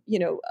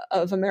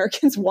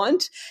Americans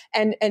want,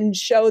 and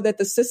show that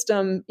the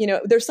system,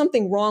 there's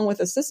something wrong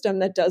with a system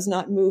that does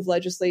not move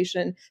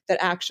legislation that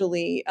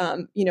actually,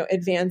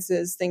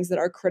 advances things that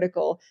are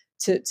critical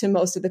to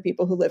most of the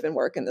people who live and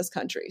work in this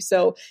country.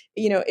 So,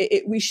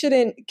 we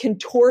shouldn't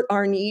contort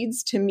our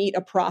needs to meet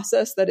a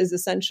process that is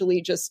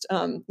essentially just,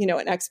 an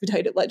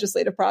expedited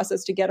legislative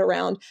process to get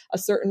around a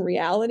certain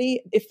reality.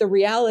 If the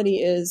reality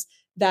is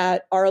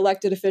that our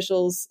elected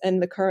officials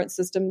and the current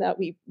system that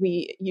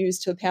we use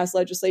to pass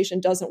legislation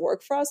doesn't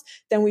work for us,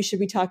 then we should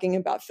be talking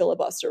about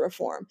filibuster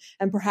reform.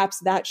 And perhaps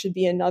that should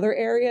be another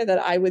area that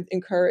I would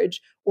encourage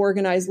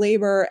organized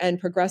labor and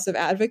progressive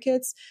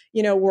advocates.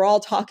 We're all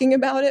talking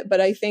about it,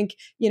 but I think,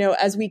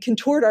 as we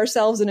contort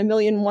ourselves in a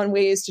million and one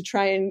ways to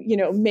try and,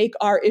 make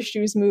our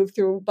issues move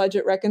through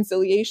budget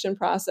reconciliation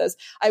process,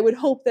 I would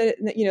hope that,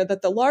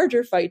 that the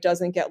larger fight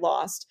doesn't get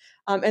lost,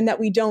 and that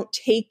we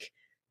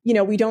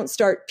don't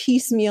start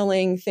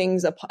piecemealing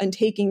things and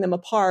taking them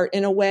apart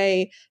in a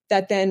way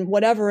that then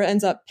whatever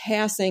ends up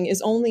passing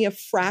is only a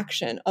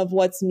fraction of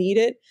what's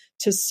needed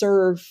to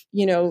serve,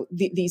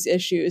 these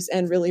issues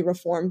and really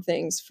reform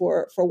things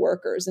for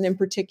workers. And in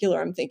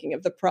particular, I'm thinking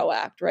of the PRO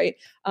Act, right?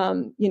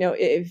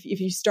 If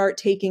you start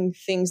taking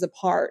things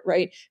apart,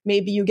 right,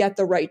 maybe you get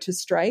the right to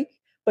strike,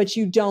 but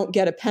you don't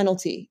get a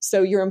penalty.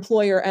 So your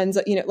employer ends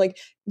up,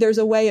 there's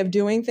a way of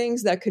doing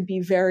things that could be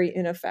very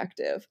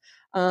ineffective.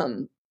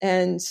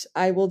 And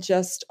I will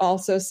just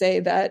also say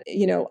that,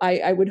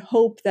 I would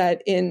hope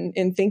that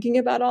in thinking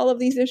about all of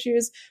these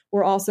issues,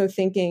 we're also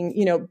thinking,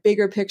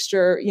 bigger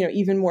picture,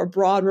 even more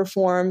broad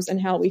reforms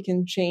and how we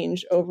can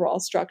change overall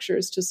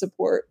structures to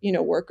support,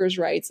 workers'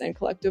 rights and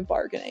collective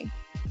bargaining.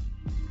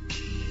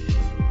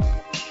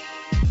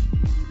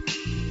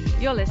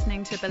 You're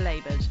listening to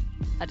Belabored,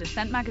 a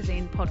Dissent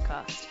Magazine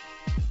podcast.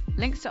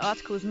 Links to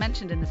articles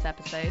mentioned in this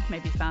episode may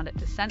be found at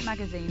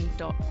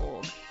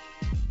dissentmagazine.org.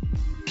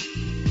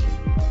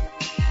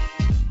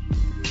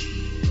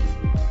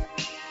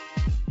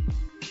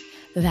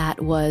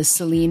 That was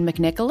Celine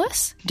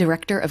McNicholas,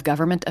 Director of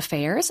Government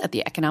Affairs at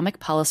the Economic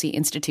Policy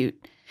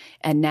Institute.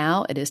 And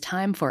now it is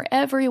time for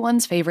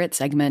everyone's favorite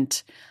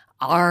segment,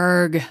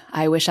 ARG,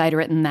 I wish I'd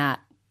written that.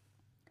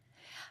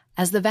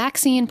 As the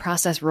vaccine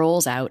process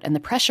rolls out and the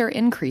pressure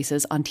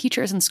increases on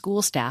teachers and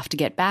school staff to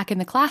get back in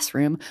the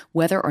classroom,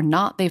 whether or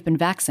not they've been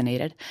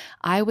vaccinated,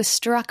 I was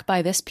struck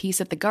by this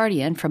piece at The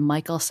Guardian from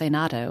Michael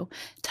Senato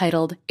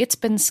titled, "It's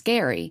Been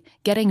Scary,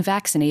 Getting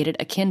Vaccinated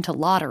Akin to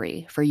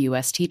Lottery for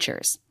U.S.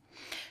 Teachers."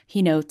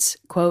 He notes,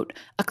 quote,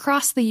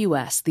 "Across the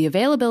U.S., the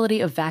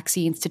availability of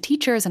vaccines to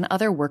teachers and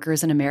other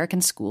workers in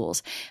American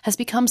schools has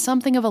become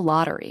something of a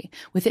lottery,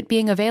 with it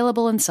being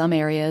available in some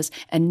areas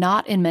and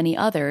not in many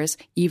others,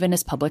 even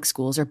as public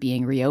schools are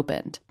being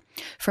reopened.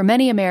 For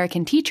many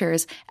American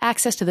teachers,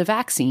 access to the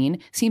vaccine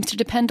seems to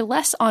depend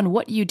less on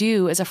what you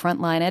do as a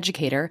frontline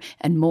educator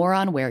and more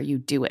on where you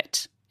do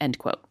it," end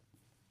quote.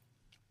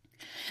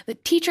 The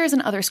teachers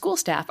and other school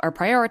staff are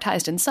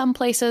prioritized in some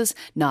places,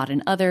 not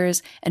in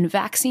others, and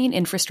vaccine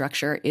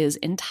infrastructure is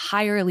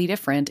entirely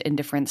different in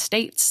different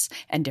states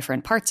and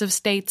different parts of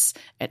states,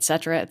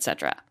 etc.,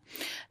 etc.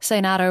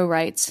 Senato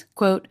writes,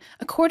 quote,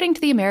 "According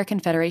to the American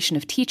Federation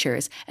of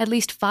Teachers, at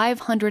least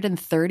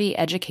 530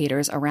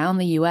 educators around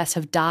the U.S.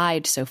 have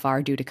died so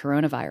far due to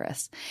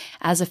coronavirus.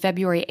 As of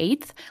February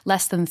 8th,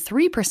 less than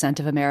 3%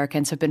 of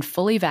Americans have been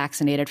fully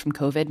vaccinated from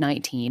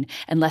COVID-19,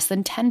 and less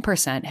than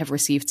 10% have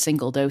received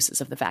single doses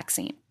of the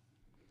vaccine."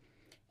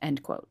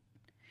 End quote.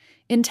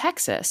 In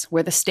Texas,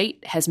 where the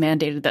state has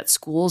mandated that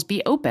schools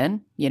be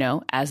open,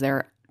 as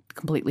they're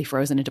completely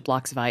frozen into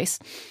blocks of ice,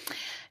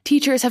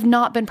 teachers have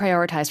not been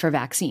prioritized for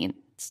vaccines.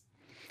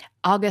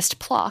 August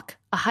Plock,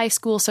 a high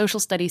school social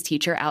studies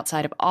teacher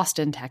outside of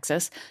Austin,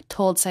 Texas,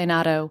 told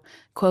Senato,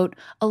 quote,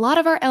 "A lot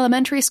of our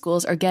elementary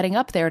schools are getting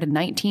up there to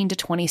 19 to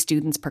 20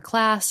 students per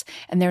class,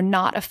 and they're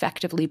not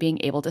effectively being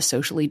able to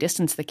socially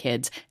distance the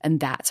kids, and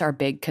that's our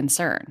big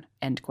concern,"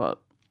 end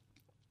quote.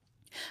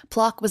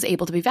 Plock was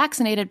able to be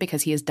vaccinated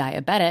because he is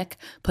diabetic,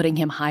 putting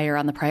him higher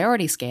on the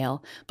priority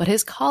scale, but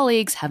his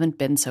colleagues haven't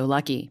been so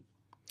lucky.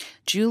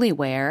 Julie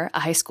Ware, a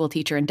high school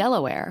teacher in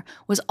Delaware,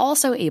 was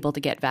also able to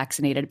get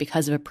vaccinated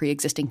because of a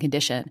pre-existing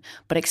condition,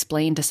 but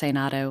explained to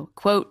Senato,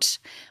 quote,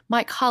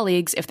 "My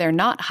colleagues, if they're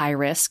not high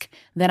risk,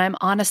 then I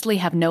honestly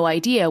have no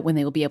idea when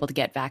they will be able to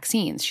get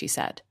vaccines," she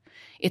said.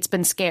 "It's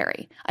been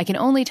scary. I can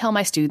only tell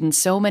my students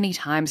so many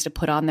times to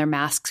put on their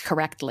masks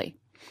correctly.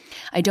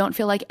 I don't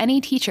feel like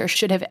any teacher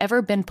should have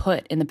ever been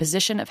put in the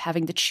position of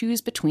having to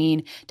choose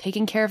between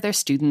taking care of their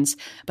students,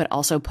 but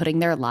also putting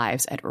their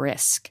lives at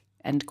risk,"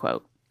 end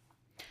quote.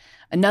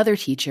 Another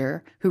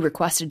teacher, who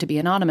requested to be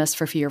anonymous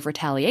for fear of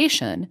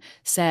retaliation,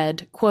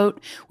 said,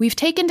 quote, "We've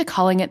taken to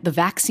calling it the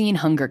vaccine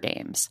Hunger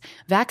Games.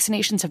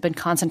 Vaccinations have been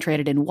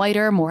concentrated in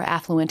whiter, more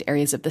affluent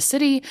areas of the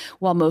city,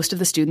 while most of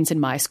the students in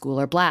my school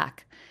are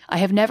Black. I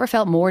have never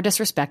felt more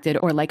disrespected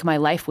or like my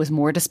life was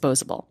more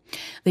disposable.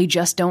 They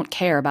just don't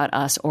care about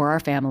us or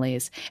our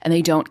families, and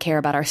they don't care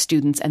about our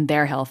students and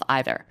their health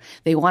either.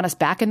 They want us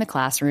back in the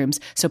classrooms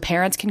so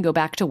parents can go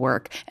back to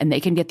work and they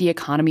can get the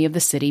economy of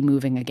the city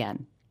moving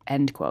again,"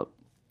 end quote.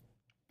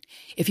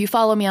 If you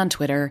follow me on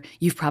Twitter,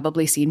 you've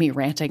probably seen me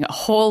ranting a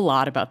whole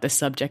lot about this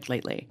subject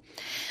lately.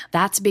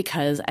 That's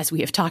because, as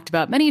we have talked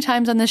about many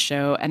times on this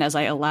show, and as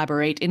I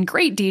elaborate in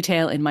great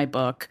detail in my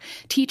book,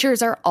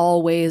 teachers are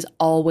always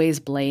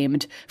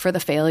blamed for the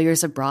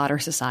failures of broader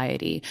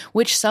society,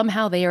 which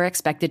somehow they are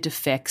expected to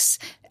fix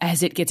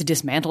as it gets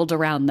dismantled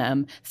around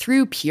them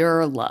through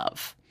pure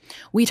love.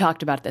 We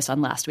talked about this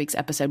on last week's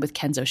episode with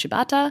Kenzo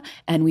Shibata,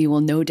 and we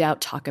will no doubt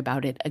talk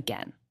about it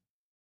again.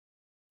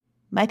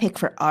 My pick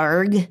for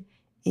ARG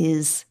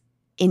is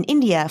In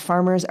India,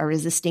 Farmers Are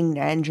Resisting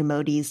Narendra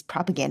Modi's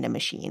Propaganda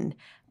Machine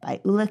by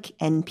Uluk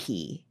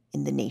NP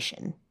in The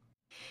Nation.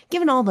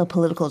 Given all the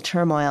political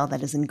turmoil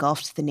that has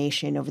engulfed the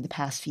nation over the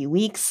past few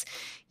weeks,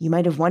 you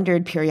might have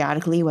wondered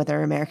periodically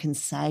whether American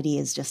society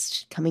is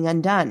just coming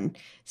undone,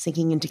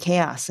 sinking into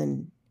chaos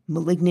and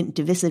malignant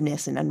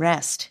divisiveness and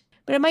unrest.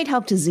 But it might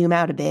help to zoom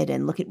out a bit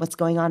and look at what's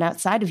going on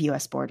outside of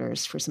U.S.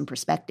 borders for some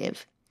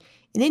perspective.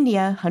 In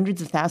India,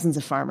 hundreds of thousands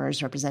of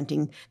farmers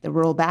representing the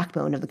rural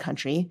backbone of the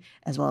country,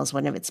 as well as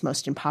one of its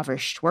most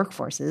impoverished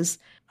workforces,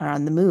 are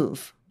on the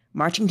move,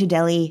 marching to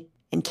Delhi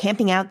and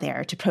camping out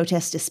there to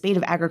protest a spate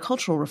of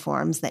agricultural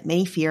reforms that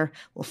many fear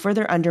will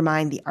further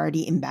undermine the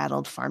already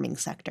embattled farming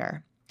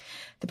sector.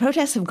 The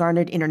protests have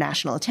garnered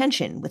international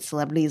attention, with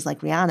celebrities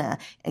like Rihanna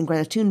and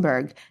Greta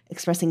Thunberg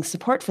expressing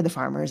support for the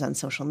farmers on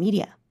social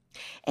media.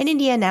 And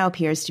India now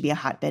appears to be a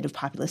hotbed of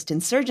populist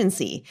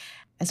insurgency,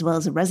 as well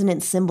as a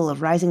resonant symbol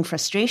of rising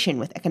frustration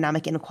with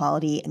economic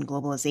inequality and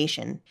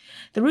globalization.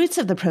 The roots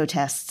of the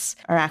protests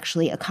are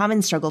actually a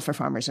common struggle for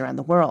farmers around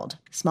the world.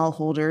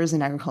 Smallholders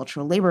and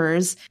agricultural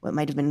laborers, what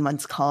might have been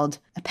once called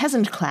a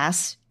peasant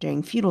class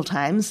during feudal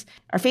times,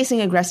 are facing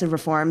aggressive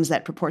reforms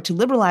that purport to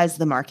liberalize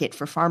the market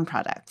for farm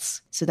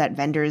products, so that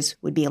vendors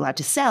would be allowed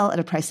to sell at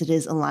a price that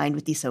is aligned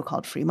with the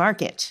so-called free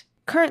market.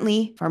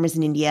 Currently, farmers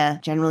in India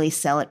generally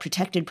sell at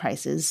protected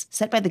prices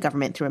set by the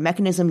government through a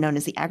mechanism known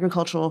as the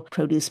Agricultural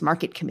Produce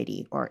Market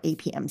Committee, or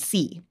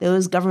APMC.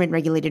 Those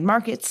government-regulated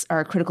markets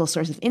are a critical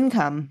source of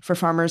income for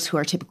farmers who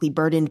are typically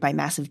burdened by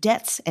massive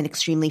debts and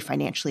extremely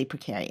financially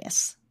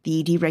precarious.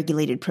 The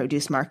deregulated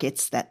produce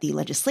markets that the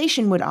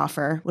legislation would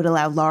offer would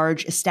allow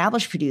large,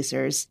 established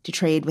producers to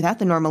trade without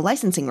the normal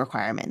licensing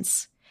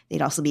requirements.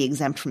 They'd also be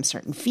exempt from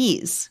certain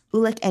fees.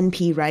 Ulick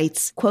NP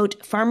writes,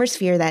 quote, farmers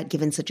fear that,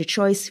 given such a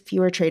choice,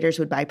 fewer traders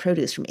would buy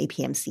produce from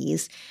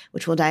APMCs,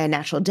 which will die a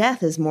natural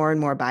death as more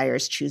and more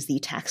buyers choose the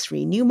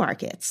tax-free new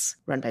markets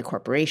run by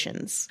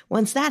corporations.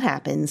 Once that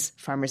happens,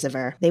 farmers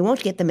aver, they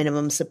won't get the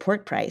minimum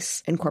support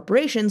price, and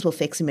corporations will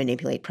fix and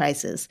manipulate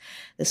prices.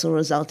 This will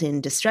result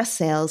in distressed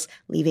sales,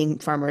 leaving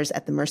farmers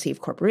at the mercy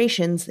of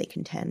corporations, they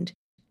contend.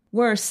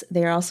 Worse,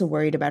 they are also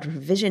worried about a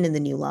provision in the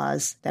new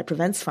laws that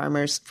prevents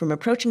farmers from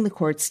approaching the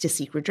courts to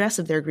seek redress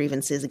of their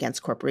grievances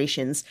against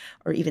corporations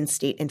or even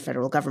state and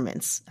federal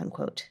governments,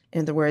 unquote. In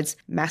other words,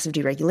 massive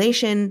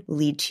deregulation will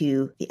lead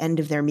to the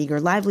end of their meager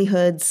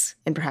livelihoods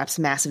and perhaps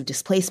massive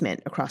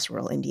displacement across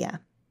rural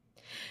India.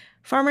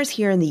 Farmers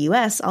here in the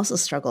U.S. also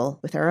struggle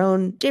with our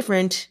own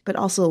different but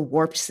also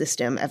warped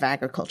system of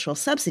agricultural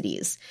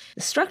subsidies.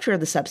 The structure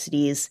of the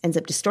subsidies ends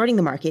up distorting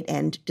the market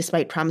and,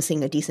 despite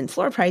promising a decent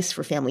floor price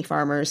for family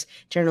farmers,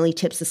 generally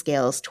tips the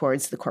scales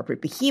towards the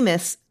corporate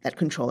behemoths that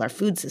control our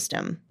food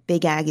system.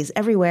 Big ag is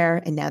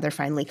everywhere, and now they're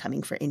finally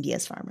coming for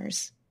India's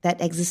farmers. That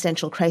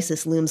existential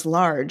crisis looms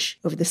large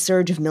over the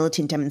surge of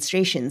militant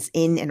demonstrations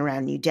in and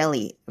around New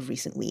Delhi of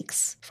recent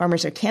weeks.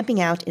 Farmers are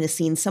camping out in a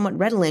scene somewhat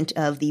redolent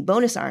of the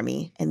bonus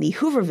army and the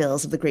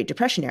Hoovervilles of the Great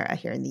Depression era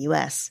here in the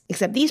U.S.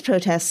 Except these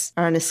protests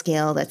are on a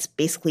scale that's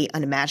basically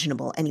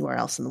unimaginable anywhere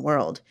else in the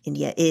world.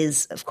 India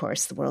is, of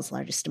course, the world's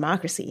largest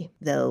democracy,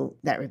 though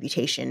that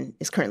reputation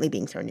is currently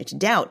being thrown into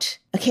doubt.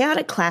 A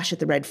chaotic clash at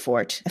the Red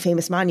Fort, a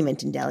famous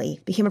monument in Delhi,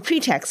 became a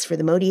pretext for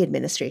the Modi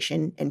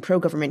administration and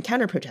pro-government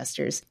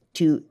counter-protesters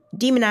to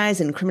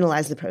demonize and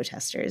criminalize the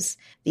protesters.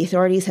 The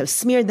authorities have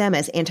smeared them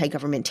as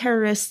anti-government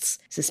terrorists,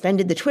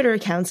 suspended the Twitter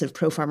accounts of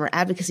pro-farmer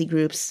advocacy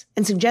groups,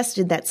 and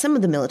suggested that some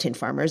of the militant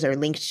farmers are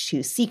linked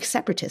to Sikh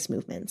separatist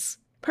movements.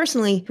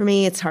 Personally, for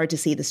me, it's hard to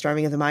see the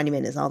storming of the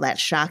monument as all that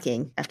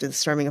shocking after the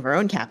storming of our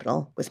own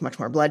capital, with much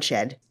more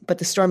bloodshed. But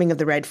the storming of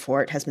the Red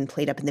Fort has been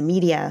played up in the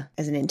media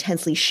as an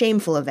intensely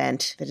shameful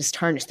event that has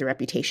tarnished the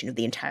reputation of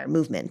the entire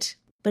movement.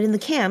 But in the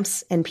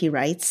camps, NP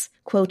writes,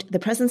 quote, the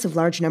presence of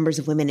large numbers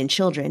of women and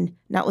children,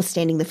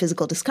 notwithstanding the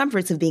physical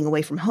discomforts of being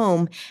away from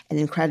home and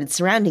in crowded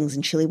surroundings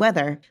in chilly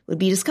weather, would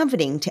be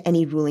discomforting to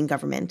any ruling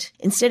government.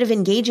 Instead of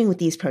engaging with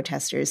these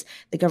protesters,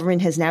 the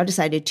government has now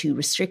decided to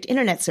restrict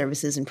internet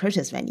services in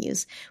protest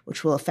venues,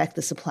 which will affect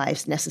the supply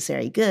of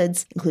necessary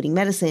goods, including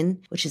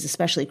medicine, which is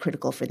especially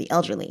critical for the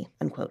elderly,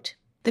 unquote.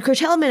 The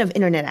curtailment of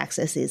internet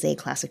access is a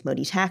classic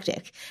Modi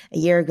tactic. A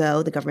year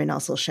ago, the government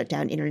also shut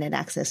down internet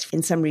access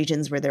in some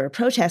regions where there were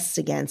protests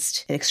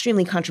against an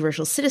extremely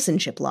controversial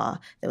citizenship law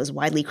that was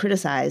widely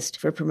criticized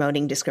for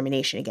promoting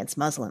discrimination against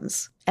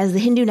Muslims. As the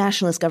Hindu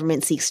nationalist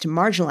government seeks to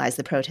marginalize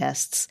the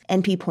protests,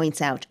 NP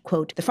points out,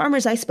 quote, the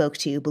farmers I spoke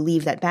to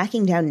believe that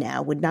backing down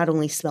now would not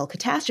only spell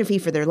catastrophe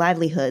for their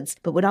livelihoods,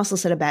 but would also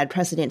set a bad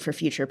precedent for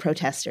future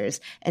protesters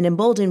and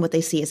embolden what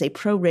they see as a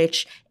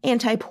pro-rich,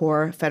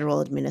 anti-poor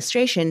federal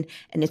administration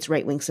and its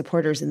right-wing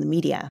supporters in the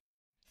media.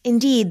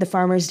 Indeed, the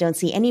farmers don't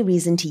see any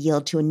reason to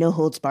yield to a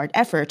no-holds-barred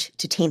effort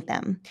to taint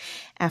them.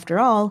 After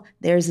all,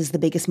 theirs is the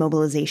biggest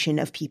mobilization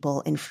of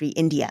people in free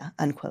India,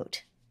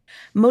 unquote.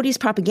 Modi's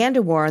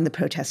propaganda war on the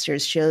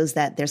protesters shows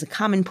that there's a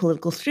common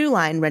political through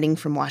line running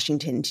from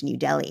Washington to New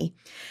Delhi.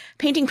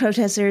 Painting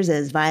protesters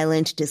as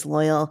violent,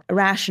 disloyal,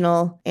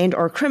 irrational, and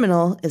or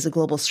criminal is a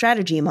global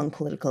strategy among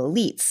political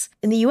elites.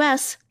 In the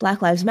U.S.,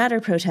 Black Lives Matter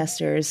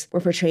protesters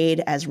were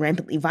portrayed as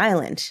rampantly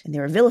violent, and they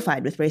were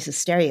vilified with racist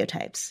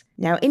stereotypes.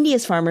 Now,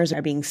 India's farmers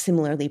are being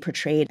similarly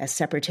portrayed as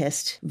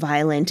separatist,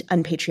 violent,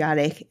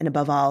 unpatriotic, and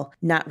above all,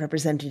 not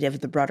representative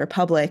of the broader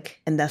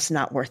public, and thus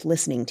not worth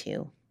listening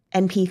to.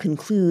 NP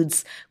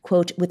concludes,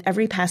 quote, with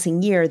every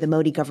passing year, the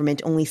Modi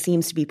government only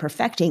seems to be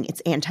perfecting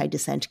its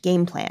anti-dissent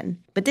game plan.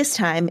 But this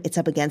time, it's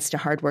up against a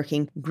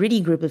hardworking,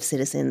 gritty group of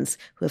citizens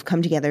who have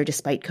come together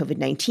despite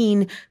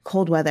COVID-19,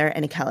 cold weather,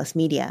 and a callous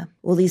media.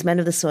 Will these men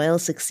of the soil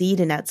succeed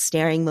in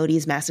outstaring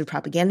Modi's massive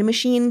propaganda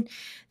machine?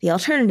 The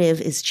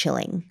alternative is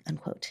chilling,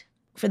 unquote.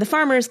 For the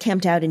farmers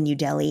camped out in New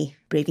Delhi,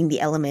 braving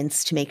the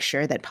elements to make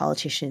sure that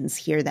politicians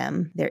hear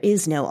them, there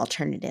is no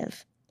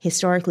alternative.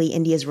 Historically,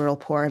 India's rural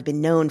poor have been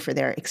known for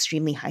their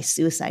extremely high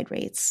suicide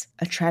rates,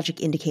 a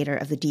tragic indicator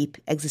of the deep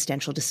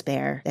existential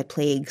despair that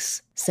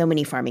plagues so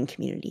many farming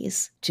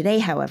communities. Today,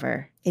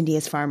 however,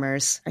 India's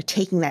farmers are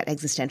taking that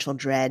existential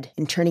dread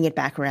and turning it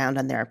back around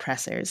on their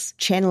oppressors,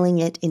 channeling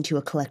it into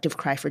a collective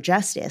cry for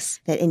justice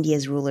that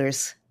India's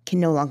rulers can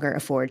no longer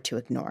afford to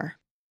ignore.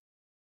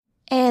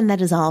 And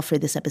that is all for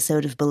this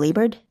episode of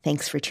Belabored.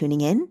 Thanks for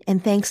tuning in,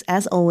 and thanks,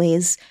 as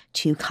always,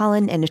 to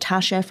Colin and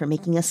Natasha for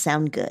making us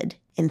sound good.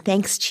 And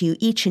thanks to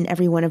each and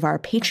every one of our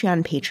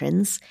Patreon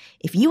patrons.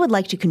 If you would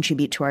like to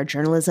contribute to our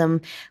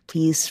journalism,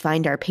 please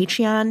find our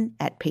Patreon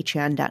at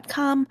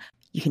patreon.com.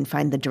 You can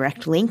find the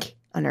direct link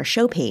on our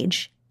show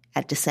page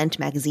at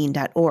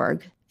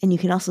dissentmagazine.org. And you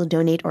can also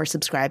donate or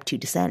subscribe to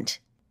Dissent.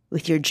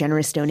 With your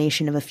generous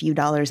donation of a few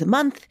dollars a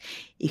month,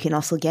 you can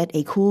also get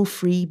a cool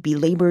free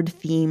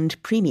Belabored-themed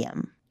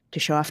premium. to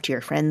show off to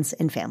your friends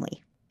and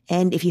family.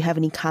 And if you have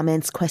any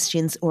comments,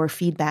 questions, or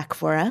feedback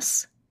for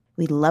us,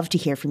 we'd love to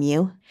hear from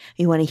you.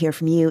 We want to hear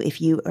from you if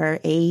you are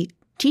a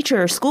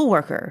teacher or school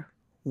worker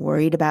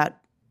worried about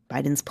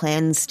Biden's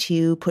plans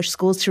to push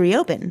schools to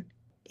reopen.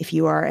 If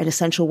you are an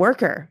essential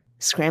worker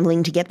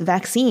scrambling to get the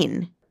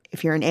vaccine.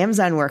 If you're an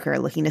Amazon worker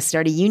looking to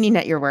start a union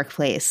at your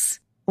workplace.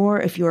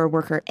 Or if you're a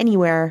worker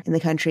anywhere in the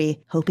country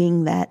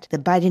hoping that the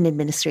Biden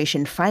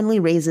administration finally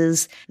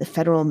raises the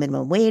federal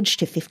minimum wage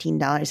to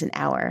 $15 an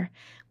hour.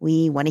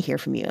 We want to hear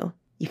from you.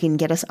 You can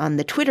get us on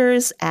the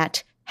Twitters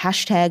at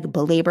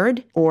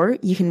 #belabored, or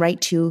you can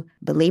write to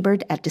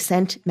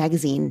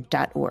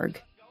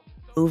belabored@dissentmagazine.org.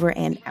 Over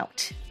and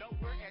out.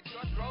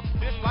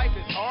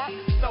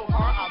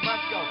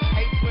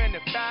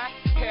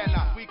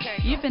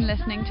 You've been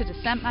listening to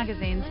Dissent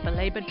Magazine's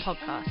Belabored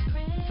podcast.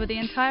 For the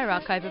entire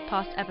archive of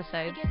past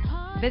episodes,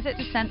 visit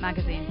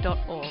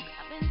dissentmagazine.org.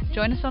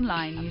 Join us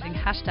online using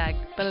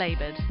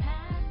 #belabored.